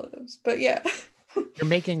mostly relatives, but yeah. You're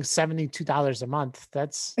making $72 a month.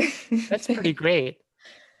 That's pretty great.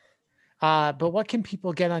 But what can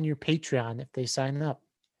people get on your Patreon if they sign up?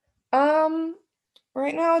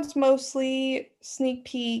 Right now it's mostly sneak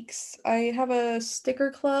peeks. I have a sticker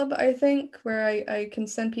club, I think, where I can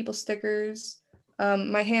send people stickers.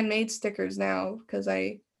 My handmade stickers now, because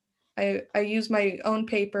I use my own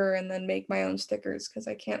paper and then make my own stickers because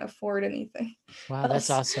I can't afford anything. Wow, that's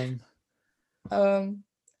awesome. And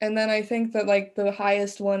then I think that like the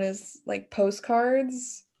highest one is like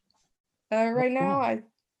postcards. Right now I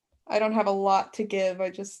don't have a lot to give.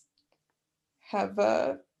 I just have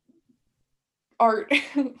art.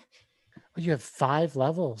 You have 5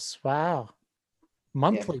 levels. Wow.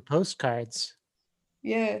 Monthly postcards.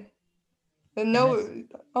 Yeah. And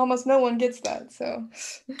almost no one gets that, so.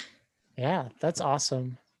 Yeah, that's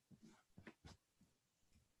awesome.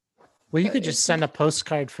 Well, you could just send a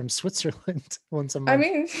postcard from Switzerland once a month. I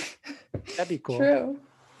mean, that'd be cool. True.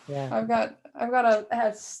 Yeah. I've got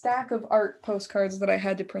a stack of art postcards that I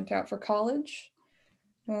had to print out for college.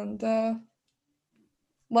 And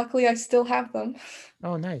luckily I still have them.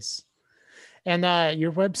 Oh, nice. And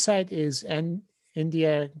your website is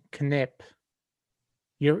India Knip,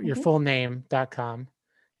 your full name.com.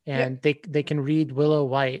 And they can read Willow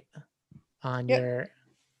White on the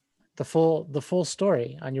full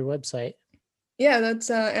story on your website. Yeah, that's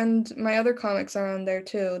and my other comics are on there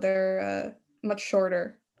too. They're much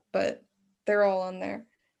shorter, but they're all on there.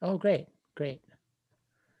 Oh, great.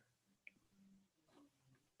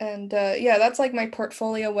 And that's like my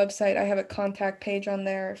portfolio website. I have a contact page on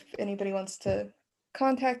there if anybody wants to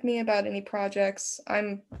contact me about any projects.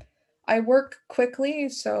 I work quickly,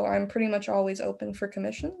 so I'm pretty much always open for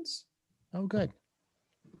commissions. Oh, good.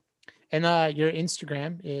 And your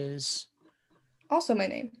Instagram is also my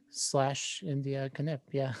name /India Knip.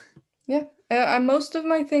 Yeah. Yeah. Most of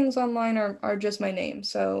my things online are just my name.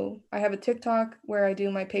 So I have a TikTok where I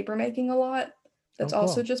do my paper making a lot. That's cool.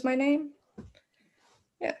 also just my name.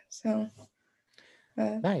 Yeah. So.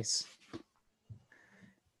 Nice.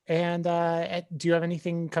 And do you have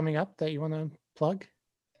anything coming up that you want to plug?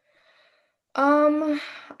 I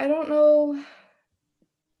don't know.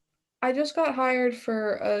 I just got hired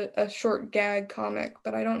for a short gag comic,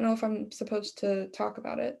 but I don't know if I'm supposed to talk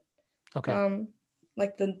about it. Okay.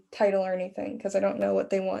 Like the title or anything, because I don't know what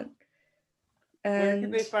they want. Where can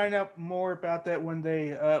And they find out more about that when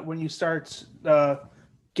you start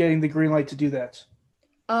getting the green light to do that?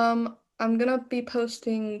 I'm gonna be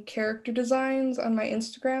posting character designs on my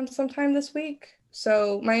Instagram sometime this week.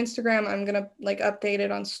 So my Instagram, I'm gonna like update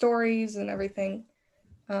it on stories and everything.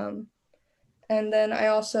 Um, and then I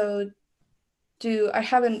have a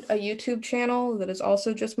YouTube channel that is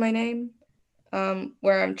also just my name,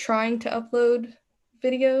 where I'm trying to upload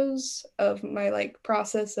videos of my like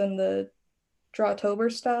process and the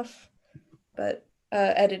Drawtober stuff, but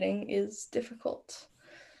editing is difficult.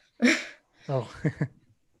 Oh,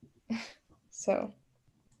 So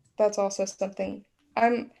that's also something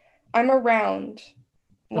I'm I'm around.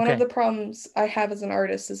 One of okay. the problems I have as an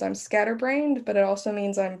artist is I'm scatterbrained, but it also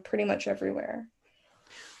means I'm pretty much everywhere.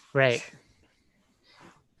 Right.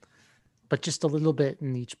 But just a little bit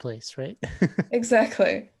in each place, right?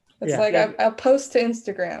 Exactly. It's Yeah. like Yeah. I'll post to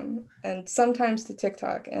Instagram and sometimes to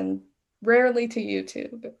TikTok and rarely to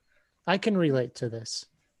YouTube. I can relate to this.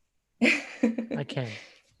 I can.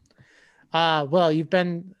 Well, you've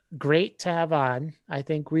been great to have on. I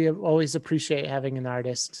think we always appreciate having an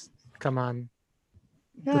artist come on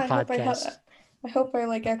No, the I podcast. hope I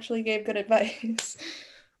like actually gave good advice.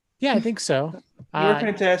 Yeah, I think so. You were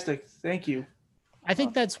fantastic. Thank you. I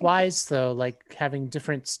think that's wise though, like having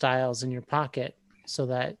different styles in your pocket so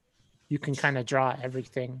that you can kind of draw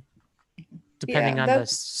everything depending Yeah, on the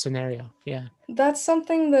scenario. Yeah. that's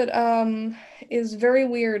something that is very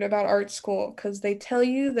weird about art school because they tell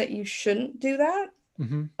you that you shouldn't do that.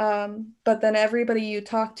 Hmm. But then everybody you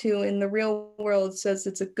talk to in the real world says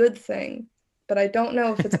it's a good thing. But I don't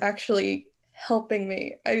know if it's actually helping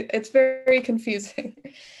me. It's very confusing.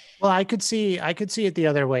 Well, I could see it the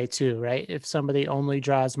other way too, right? If somebody only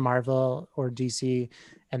draws Marvel or DC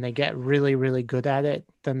and they get really, really good at it,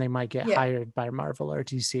 then they might get Yeah. hired by Marvel or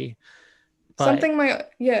DC. But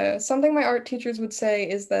Something my art teachers would say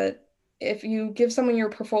is that if you give someone your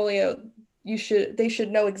portfolio, they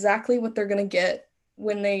should know exactly what they're going to get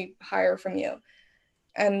when they hire from you.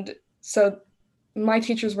 And so my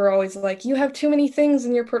teachers were always like, you have too many things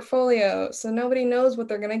in your portfolio, so nobody knows what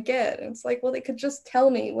they're going to get. And it's like, well, they could just tell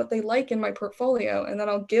me what they like in my portfolio and then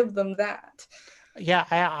I'll give them that. yeah,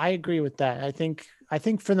 I agree with that. I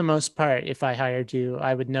think for the most part, if I hired you,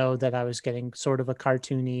 I would know that I was getting sort of a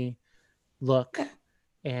cartoony look. Yeah.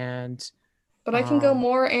 And But I can go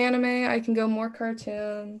more anime, I can go more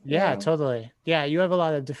cartoon, yeah, totally. Yeah, you have a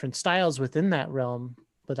lot of different styles within that realm,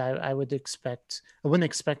 but I wouldn't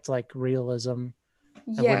expect like realism.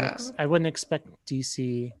 Yeah. I wouldn't expect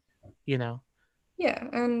DC, you know. Yeah,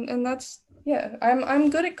 and that's yeah. I'm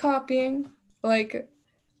good at copying. Like,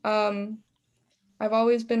 um, I've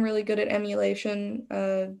always been really good at emulation.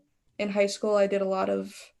 In high school, I did a lot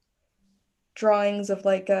of drawings of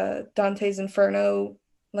like Dante's Inferno,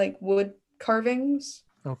 like wood carvings.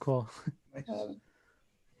 Oh, cool. Um,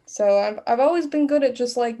 so I've always been good at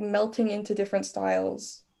just like melting into different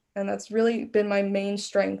styles, and that's really been my main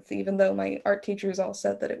strength. Even though my art teachers all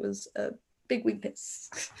said that it was a big weakness.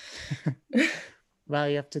 Well,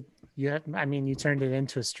 I mean, you turned it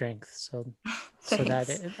into a strength. So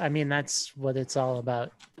Thanks. I mean, that's what it's all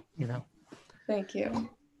about, you know. Thank you.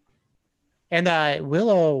 And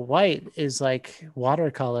Willow White is like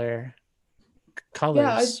watercolor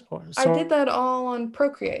colors. I did that all on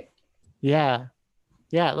Procreate. Yeah.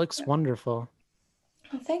 Yeah, it looks wonderful.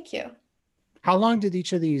 Oh, thank you. How long did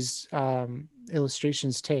each of these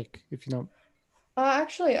illustrations take, if you don't?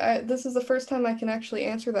 Actually, this is the first time I can actually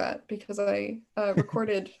answer that because I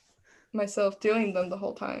recorded myself doing them the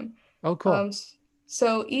whole time. Oh, cool.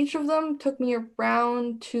 So each of them took me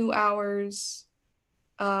around 2 hours.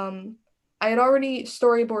 I had already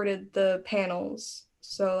storyboarded the panels,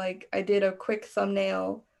 so like I did a quick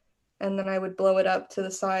thumbnail and then I would blow it up to the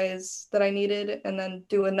size that I needed and then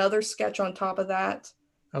do another sketch on top of that.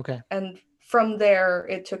 Okay. And from there,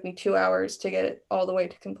 it took me 2 hours to get it all the way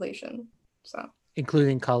to completion. So,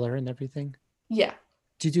 Including color and everything. yeah.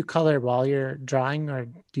 Do you do color while you're drawing, or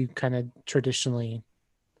do you kind of traditionally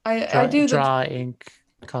I do draw ink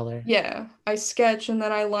color? Yeah, I sketch and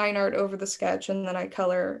then I line art over the sketch and then I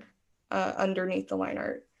color underneath the line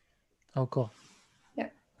art. Oh, cool. Yeah.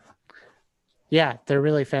 Yeah, they're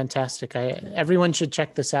really fantastic. Everyone should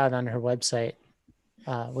check this out on her website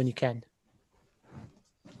when you can.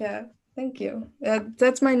 Yeah, thank you.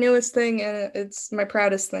 That's my newest thing and it's my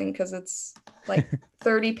proudest thing because it's like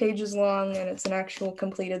 30 pages long and it's an actual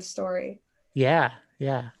completed story. Yeah,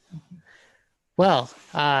 yeah. Well,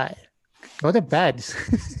 go to bed.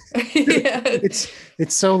 Yeah.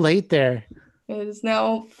 It's so late there. It is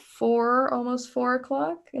now almost 4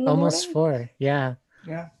 o'clock in the Almost 4. Yeah.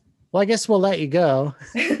 Yeah. Well, I guess we'll let you go.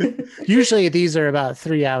 morning. Usually these are about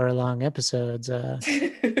 3-hour-long episodes.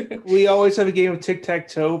 We always have a game of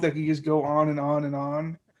tic-tac-toe that can just go on and on and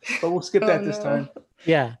on. But we'll skip that this time.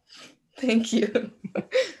 Yeah. Thank you.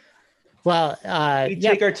 Well, We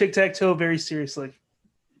take our tic-tac-toe very seriously.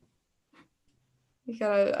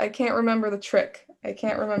 I can't remember the trick.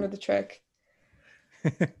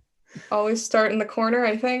 Always start in the corner,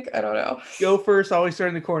 I think. I don't know. Go first, always start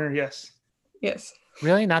in the corner, yes. Yes.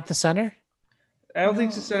 Really? Not the center? I don't think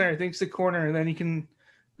it's the center, I think it's the corner, and then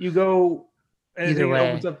you go and Either then it way.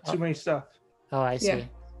 opens up too many stuff. Oh, I see.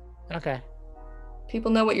 Yeah. Okay. People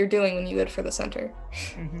know what you're doing when you go for the center.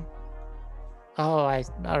 Mm-hmm. Oh,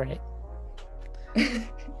 all right.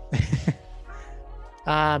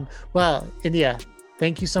 Well, India,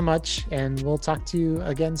 thank you so much, and we'll talk to you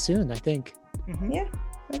again soon, I think. Mm-hmm. Yeah.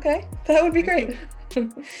 Okay. That would be great. All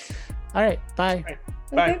right. Bye.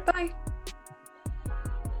 Bye. Okay, bye.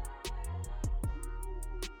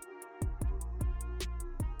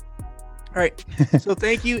 All right. So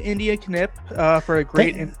thank you, India Knip, for a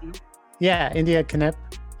great interview. Yeah, India Knip.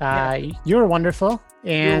 You were wonderful,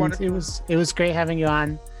 and wonderful. it was great having you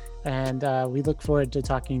on, and we look forward to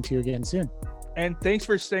talking to you again soon. And thanks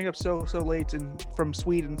for staying up so late and from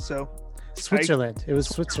Sweden. So Switzerland. It was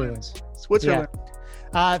Switzerland. Switzerland.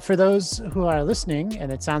 For those who are listening, and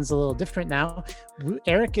it sounds a little different now,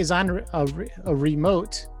 Eric is on a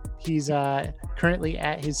remote. He's currently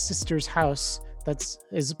at his sister's house. That's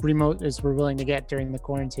as remote as we're willing to get during the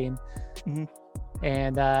quarantine. Mm-hmm.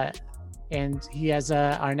 And he has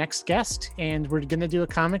our next guest, and we're going to do a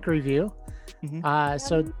comic review. Mm-hmm.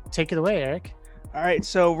 So take it away, Eric. All right.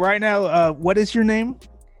 So right now, what is your name?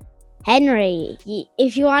 Henry.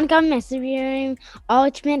 If you want to come message your name,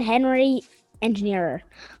 Ultimate Henry Engineer.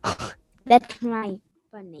 That's my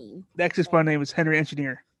fun name. Nexus fun name is Henry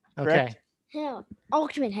Engineer. Correct? Okay. No,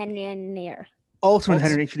 Ultimate Henry Engineer. Ultimate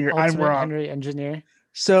Henry Engineer. I'm Ultimate wrong. Henry Engineer.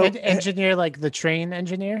 So Engineer like the train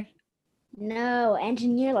engineer? No,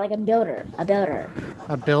 engineer like a builder. A builder.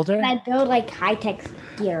 A builder? I build like high-tech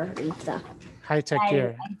gear and stuff. High-tech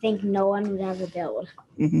gear. I think no one would ever build.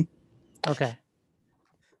 Mhm. Okay.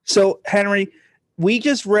 So Henry, we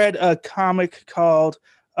just read a comic called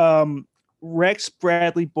Rex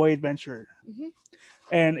Bradley Boy Adventure, Mhm.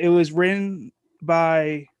 and it was written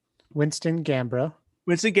by Winston Gambro.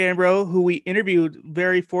 Vincent Gambro, who we interviewed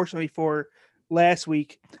very fortunately for last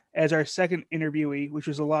week as our second interviewee, which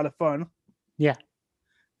was a lot of fun. Yeah.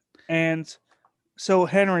 And so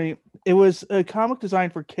Henry, it was a comic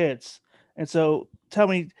designed for kids. And so tell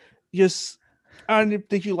me,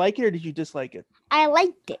 did you like it or did you dislike it? I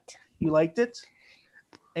liked it. You liked it?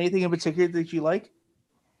 Anything in particular that you like?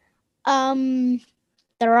 The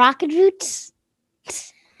rocket boots.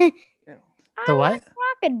 The what?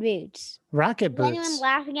 Rocket boots. Rocket Is anyone boots.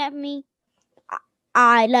 laughing at me?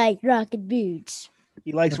 I like rocket boots.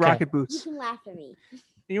 He likes Okay. rocket You boots. can laugh at me.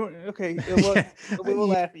 Okay, we will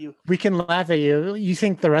laugh at you. We can laugh at you. You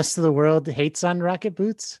think the rest of the world hates on rocket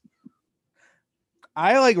boots?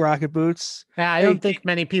 I like rocket boots. I don't think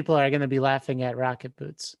many people are going to be laughing at rocket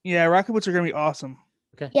boots. Yeah, rocket boots are going to be awesome.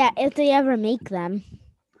 Yeah, if they ever make them.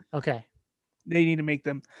 Okay. They need to make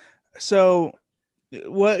them. So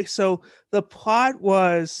the plot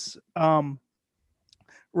was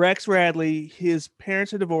Rex Radley, his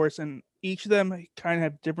parents are divorced, and each of them kind of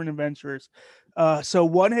have different adventures. So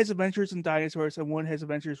one has adventures in dinosaurs and one has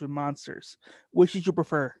adventures with monsters. Which did you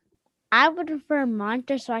prefer? I would prefer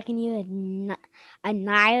monsters so I can use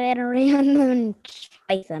annihilator on them and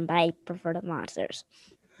fight them, but I prefer the monsters.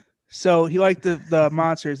 So he liked the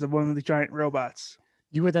monsters, the one with the giant robots.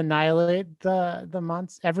 You would annihilate the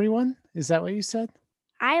everyone? Is that what you said?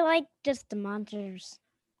 I like just the monsters.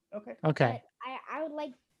 Okay. Okay. But I would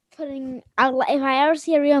like if I ever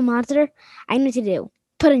see a real monster, I know what to do.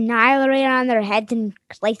 Put annihilator on their heads and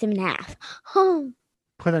slice them in half.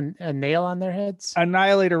 Put a nail on their heads?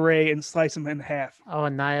 Annihilate a ray and slice them in half. Oh,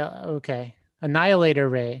 okay. Annihilator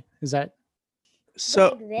ray. Is that? So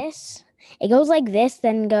like this. It goes like this,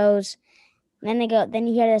 then then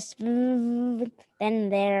you hear this, then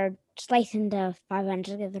they're sliced into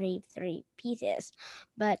 503 pieces.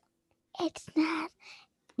 But it's not,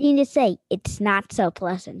 you need to say, it's not so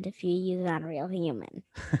pleasant if you use it on a real human.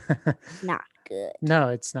 Not good. No,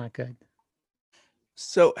 it's not good.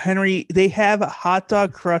 So Henry, they have a hot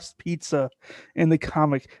dog crust pizza in the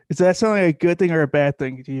comic. Is that something a good thing or a bad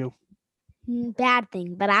thing to you? Bad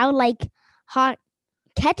thing, but I would like hot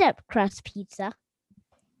ketchup crust pizza.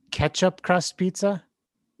 ketchup crust pizza?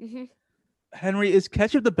 Hmm. Henry, is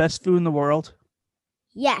ketchup the best food in the world?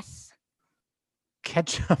 Yes.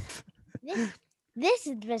 Ketchup. This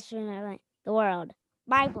is the best food in the world.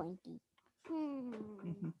 My blankie. Hmm.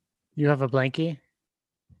 You have a blankie?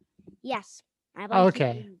 Yes. My Oh, blankie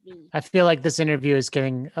okay. is V. I feel like this interview is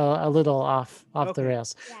getting a little off the Okay.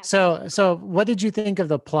 rails. Yes. So what did you think of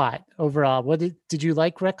the plot overall? What did you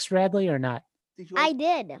like Rex Radley or not? Did you I like,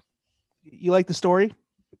 did. you like the story?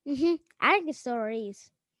 I like the stories.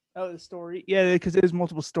 Oh, the story. Yeah, because there's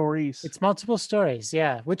multiple stories. It's multiple stories.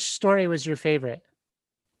 Yeah. Which story was your favorite?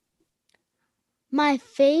 My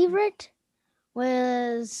favorite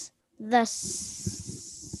was the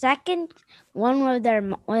second one with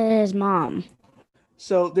with his mom.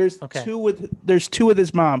 So there's Okay. two with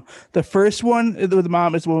his mom. The first one with the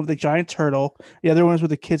mom is the one with the giant turtle. The other one is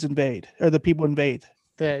with the kids invade or the people invade.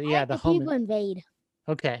 The I like the the home. people invade.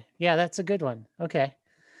 Okay. Yeah, that's a good one. Okay.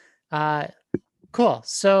 Cool.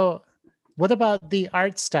 So what about the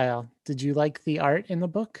art style? Did you like the art in the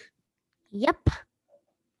book? Yep.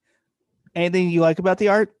 Anything you like about the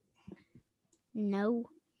art? No.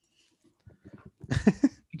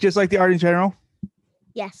 Just like the art in general?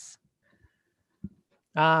 Yes.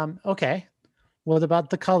 Okay. What about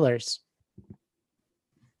the colors?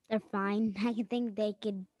 They're fine. I think they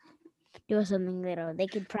could do something little. They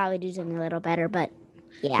could probably do something a little better, but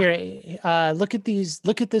yeah. Here, look at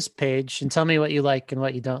this page and tell me what you like and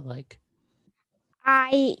what you don't like.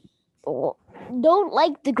 I don't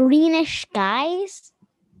like the greenish skies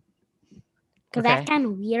because Okay. that's kind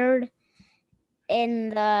of weird.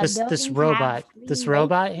 And the This buildings have robot green robot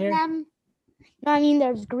lights in here? them. No, I mean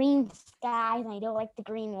there's green skies, and I don't like the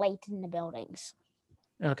green light in the buildings.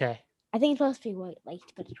 Okay. I think it's supposed to be white light,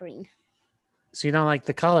 but it's green. So you don't like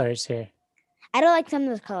the colors here. I don't like some of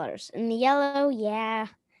those colors. And the yellow, yeah,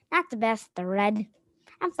 not the best. The red,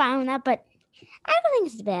 I'm fine with that, but I don't think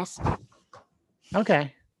it's the best.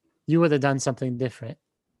 Okay. You would have done something different.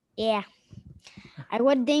 Yeah, I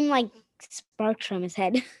would name like sparks from his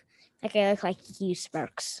head. Like I look like Hugh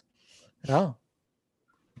Sparks. Oh.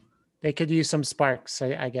 They could use some sparks,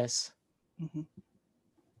 I guess. Mhm.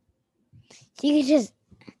 So you could just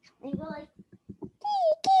you go like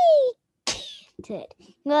key key to it.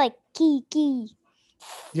 You go like key key.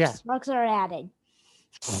 Yeah. Sparks are added.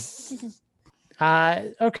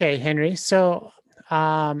 Okay, Henry. So,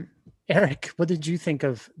 Eric, what did you think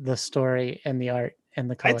of the story and the art and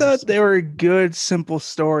the I colors? thought they were good, simple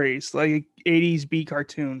stories, like 80s B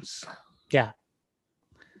cartoons. Yeah.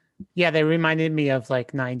 Yeah, they reminded me of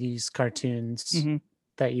like 90s cartoons Mhm.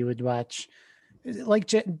 that you would watch. Like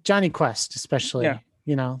Johnny Quest, especially. Yeah.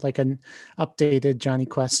 You know, like an updated Johnny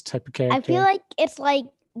Quest type of character. I feel like it's like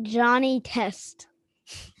Johnny Test.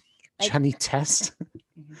 like- Johnny Test?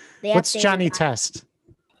 They What's updated Johnny Test?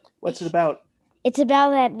 What's it about? It's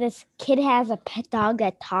about that this kid has a pet dog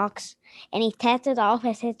that talks, and he tests all of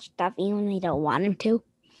his stuff even when they don't want him to.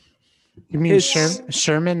 You mean His-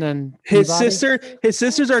 Sherman and His Peabody? his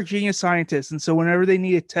sisters are genius scientists, and so whenever they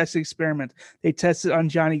need a test experiment, they test it on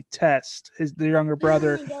Johnny Test, their younger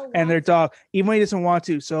brother, They don't and their want dog, even when he doesn't want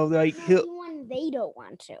to. So like to. he'll. Even when they don't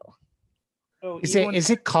want to. Oh, Is even when-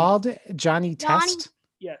 it called Johnny Johnny- Test?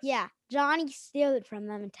 Yes. Yeah, Johnny steals it from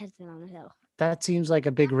them and tests it on himself. That seems like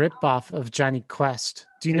a big ripoff of Johnny Quest.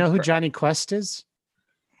 Do you know who Johnny Quest is?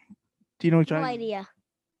 Do you know No Johnny? idea.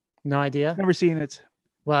 No idea? Never seen it.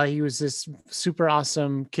 Well, he was this super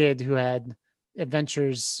awesome kid who had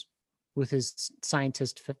adventures with his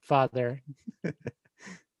scientist father.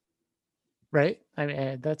 Right? I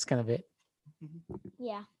mean, that's kind of it.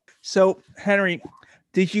 Yeah. So Henry,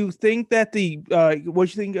 did you think that what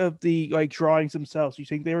did you think of the like drawings themselves? You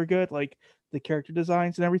think they were good, like the character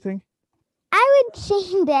designs and everything? I would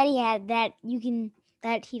say that he had that you can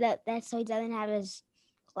that so he doesn't have his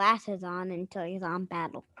glasses on until he's on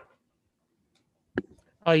battle.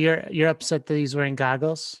 Oh, you're upset that he's wearing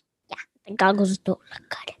goggles? The goggles don't look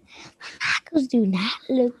good. The goggles do not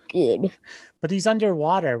look good. But he's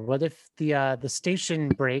underwater. What if the station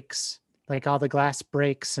breaks, like all the glass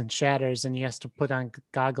breaks and shatters, and he has to put on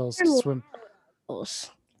goggles to swim?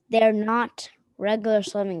 Goggles. They're not regular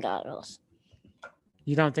swimming goggles.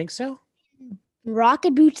 You don't think so?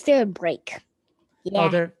 Rocket boots, they would break. Yeah. Oh,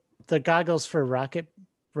 they're the goggles for rocket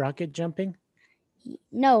jumping.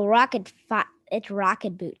 No, it's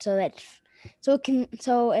rocket boot,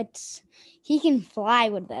 he can fly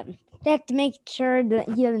with them. They have to make sure that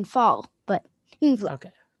he doesn't fall, but he can fly.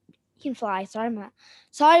 Okay. He can fly.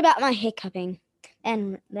 Sorry about my hiccuping,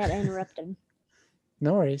 and that interrupted.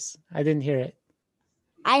 No worries. I didn't hear it.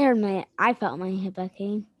 I felt my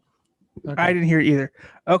hiccuping. Okay. I didn't hear it either.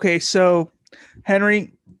 Okay, so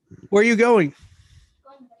Henry, Where are you going?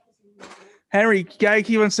 Henry, you gotta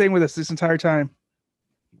keep on staying with us this entire time.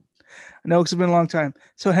 I know it's been a long time.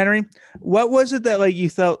 So Henry, what was it that like you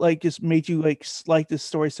felt like just made you like this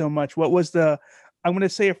story so much? What was the I'm gonna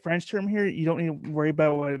say a French term here. You don't need to worry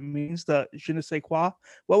about what it means. The je ne sais quoi.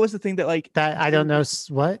 What was the thing that like That I don't know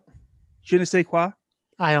what. je ne sais quoi?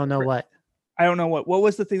 I don't know what. I don't know what. What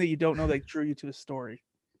was the thing that you don't know that drew you to the story?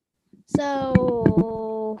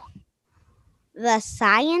 So the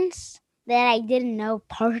science that I didn't know,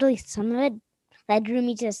 partially some of it, that drew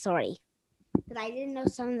me to the story. But I didn't know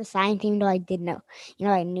some of the science, even though I did know.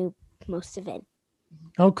 I knew most of it.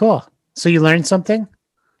 Oh, cool. So you learned something?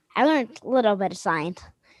 I learned a little bit of science.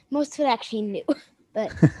 Most of it actually knew,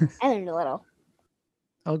 but I learned a little.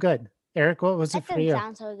 Oh, good. Eric, what was That it for didn't you?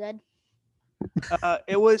 sound so good.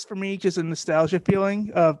 It was for me just a nostalgia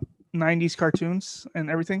feeling of 90s cartoons and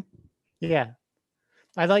everything. Yeah.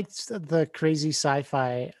 I liked the crazy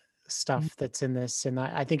sci-fi stuff that's in this, and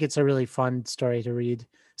I think it's a really fun story to read,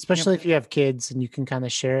 especially if you have kids and you can kind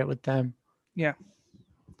of share it with them.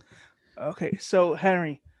 Okay, so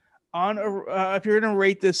Henry, on if you're gonna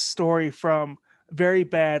rate this story from very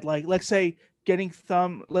bad, like let's say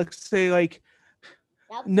let's say like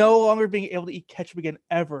no longer being able to eat ketchup again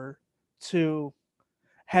ever, to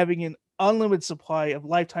having an unlimited supply of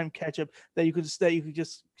lifetime ketchup that you could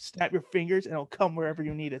just snap your fingers and it'll come wherever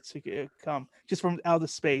you need it to come, just from out of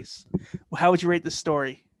space. How would you rate this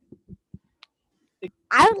story?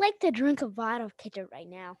 I would like to drink a bottle of ketchup right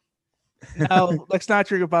now. No, let's not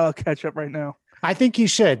drink a bottle of ketchup right now. I think you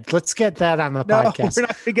should. Let's get that on the No, podcast. we're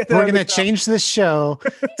not gonna get that. We're on going to the show. change the show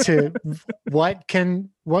to what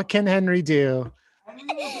can Henry do?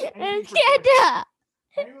 It's ketchup.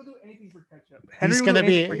 Henry will do anything for ketchup.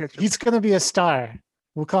 He's going to be a star.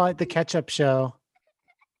 We'll call it the Ketchup Show.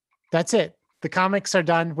 That's it. The comics are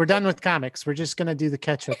done. We're done with comics. We're just going to do the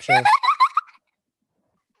Ketchup Show.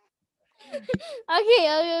 Okay,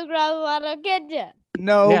 I'll go grab a bottle of ketchup.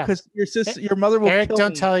 No, Yeah. because your mother will Eric, kill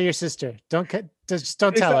don't me. tell your sister. Just don't It's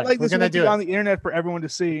tell not her. like We're this going to will do be on it. the internet for everyone to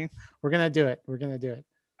see. We're going to do it. We're going to do it.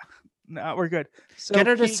 No, we're good. So Get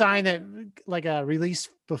her to sign it like a release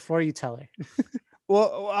before you tell her.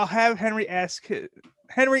 Well, I'll have Henry ask.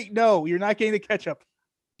 Henry, no, you're not getting the ketchup.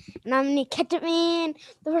 And I'm gonna ketchup man,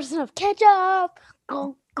 the person of ketchup.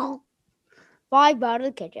 Go, go. 5 bottles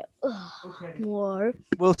of ketchup. Ugh, Okay. more.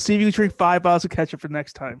 We'll see if you drink 5 bottles of ketchup for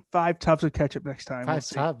next time. 5 tubs of ketchup next time. We'll 5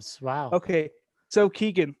 see. tubs. Wow. Okay. So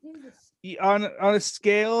Keegan, on a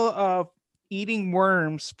scale of eating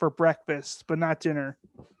worms for breakfast but not dinner,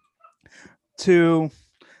 to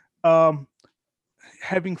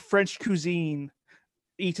having French cuisine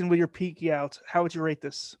eaten with your pinky out, how would you rate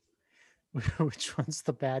this? Which one's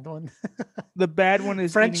the bad one? The bad one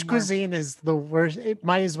is French eating worms. cuisine is the worst. It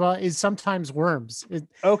might as well is sometimes worms.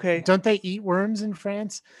 Okay, Don't they eat worms in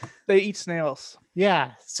France? they eat snails.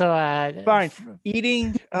 Yeah. So Fine.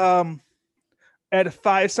 Eating at a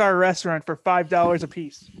 5-star restaurant for $5 a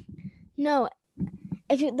piece. No.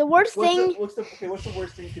 The worst thing, What's the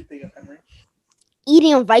worst thing you could think of, Henry?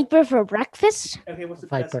 eating a viper for breakfast, Okay, what's the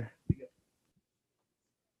best? Viper.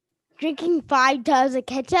 drinking 5 tubs of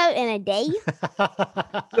ketchup in a day.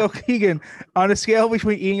 So Keegan, on a scale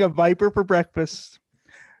between eating a viper for breakfast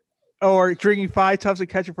or drinking 5 tubs of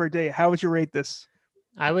ketchup per day, how would you rate this?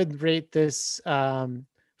 I would rate this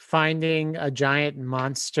finding a giant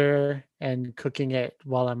monster and cooking it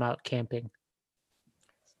while I'm out camping.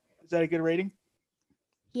 Is that a good rating?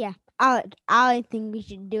 I think we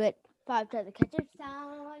should do it. 5 tubs of ketchup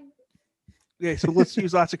sound. Okay, so let's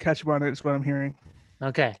use lots of ketchup on it, is what I'm hearing.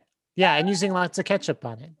 Okay. Yeah, and using lots of ketchup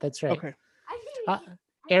on it. That's right. Okay.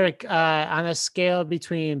 Eric, on a scale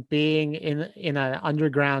between being in an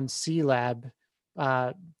underground sea lab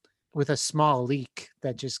with a small leak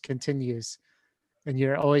that just continues, and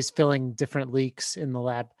you're always filling different leaks in the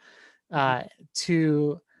lab,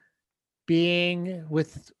 to being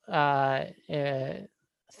with Tharga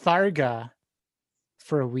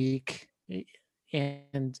for a week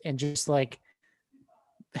and just like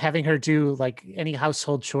having her do like any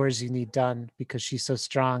household chores you need done because she's so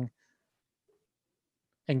strong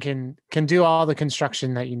and can do all the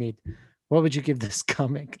construction that you need. What would you give this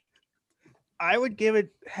comic? I would give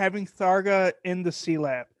it having Tharga in the sea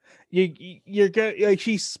lab. You're good. Like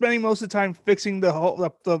she's spending most of the time fixing the hole,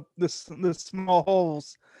 the small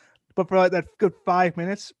holes, but for like that good 5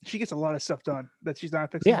 minutes, she gets a lot of stuff done that she's not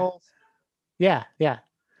fixing Yeah. holes. Yeah.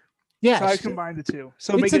 So I combined the two.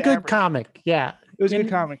 So it's make a it good average. comic. Yeah. It was a good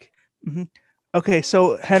comic. Mhm. Okay,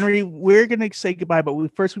 so Henry, we're gonna say goodbye, but we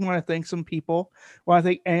want to thank some people. We want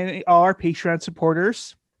to thank all our Patreon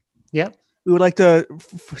supporters. Yep. We would like to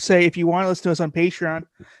say if you want to listen to us on Patreon,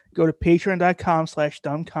 go to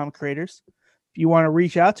patreon.com/dumbcomiccreators. If you want to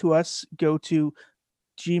reach out to us, go to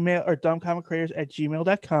Gmail or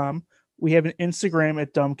dumbcomiccreators@gmail.com. We have an Instagram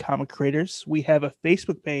at dumbcomiccreators. We have a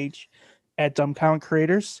Facebook page at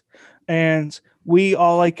dumbcomiccreators. And we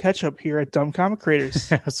all like ketchup here at Dumb Comic Creators.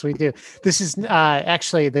 Yes, we do. This is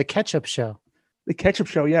actually the Ketchup Show. The Ketchup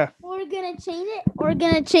Show, yeah. We're gonna change it. We're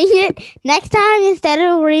gonna change it. Next time, instead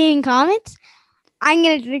of reading comments, I'm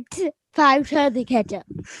gonna drink 5 shots of the ketchup.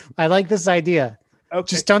 I like this idea. Okay.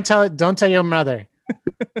 Just don't tell your mother.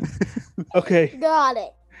 Okay. Got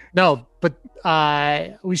it. No, but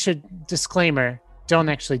we should disclaimer. Don't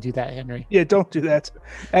actually do that, Henry. Yeah, don't do that.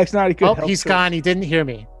 That's not a good. Oh, he's gone. He didn't hear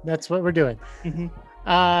me. That's what we're doing. Mm-hmm.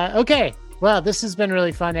 Okay. Well, this has been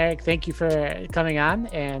really fun, Eric. Thank you for coming on.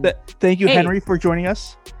 And thank you, Hey. Henry, for joining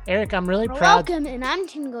us. Eric, I'm really You're proud. welcome, and I'm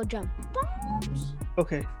gonna go jump.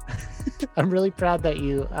 Okay. I'm really proud that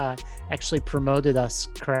you actually promoted us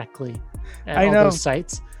correctly at I all know. those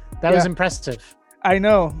sites. That was Yeah. impressive. I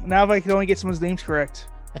know. Now if I can only get someone's names correct.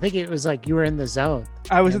 I think it was like you were in the zone.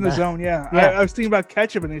 I was in the And, zone, yeah. yeah. I was thinking about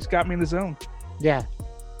ketchup and it's got me in the zone. Yeah.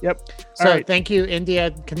 Yep. So All right. thank you,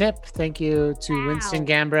 India Knip. Thank you to Winston Wow.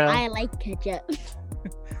 Gambro. I like ketchup.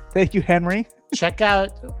 Thank you, Henry. Check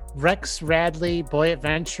out Rex Radley Boy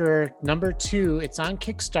Adventurer #2. It's on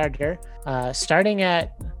Kickstarter, starting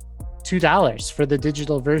at $2 for the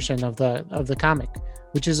digital version of the comic,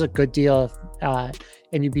 which is a good deal.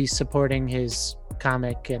 And you'd be supporting his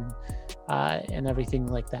comic and everything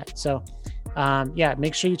like that. So, yeah,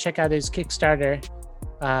 make sure you check out his Kickstarter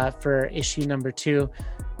for issue #2,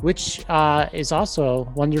 which is also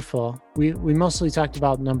wonderful. We mostly talked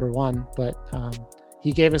about #1, but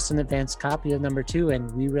he gave us an advanced copy of #2,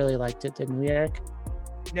 and we really liked it, didn't we, Eric?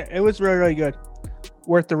 Yeah, it was really, really good.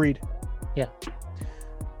 Worth the read.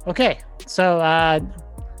 Okay, so I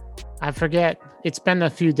forget. It's been a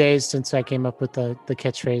few days since I came up with the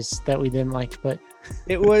catchphrase that we didn't like, but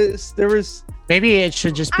There was maybe it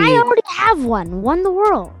should just I be already have one. Won the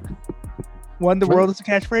world. one, the What? world is a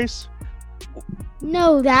catchphrase.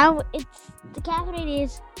 No, it's the catchphrase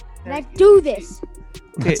is let's do this.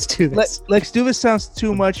 let's do this. Let's do this sounds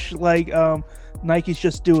too much like Nike's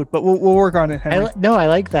Just Do It, but we'll work on it, Henry. No, I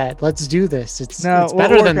like that. Let's do this. It's No, it's we'll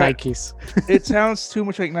better than work on- Nike's. It sounds too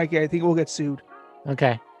much like Nike. I think we'll get sued.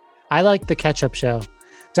 Okay, I like the Ketchup Show.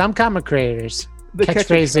 Dumb Comic Creators. The Ketchup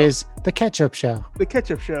Catchphrase Show. is the Ketchup Show. The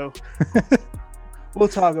Ketchup Show. We'll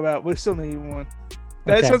talk about. We still need one.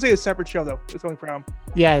 That Okay. sounds like a separate show, though. That's the only problem.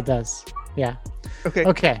 Yeah, it does. Yeah. Okay.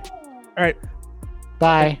 Okay. All right.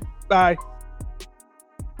 Bye. Bye.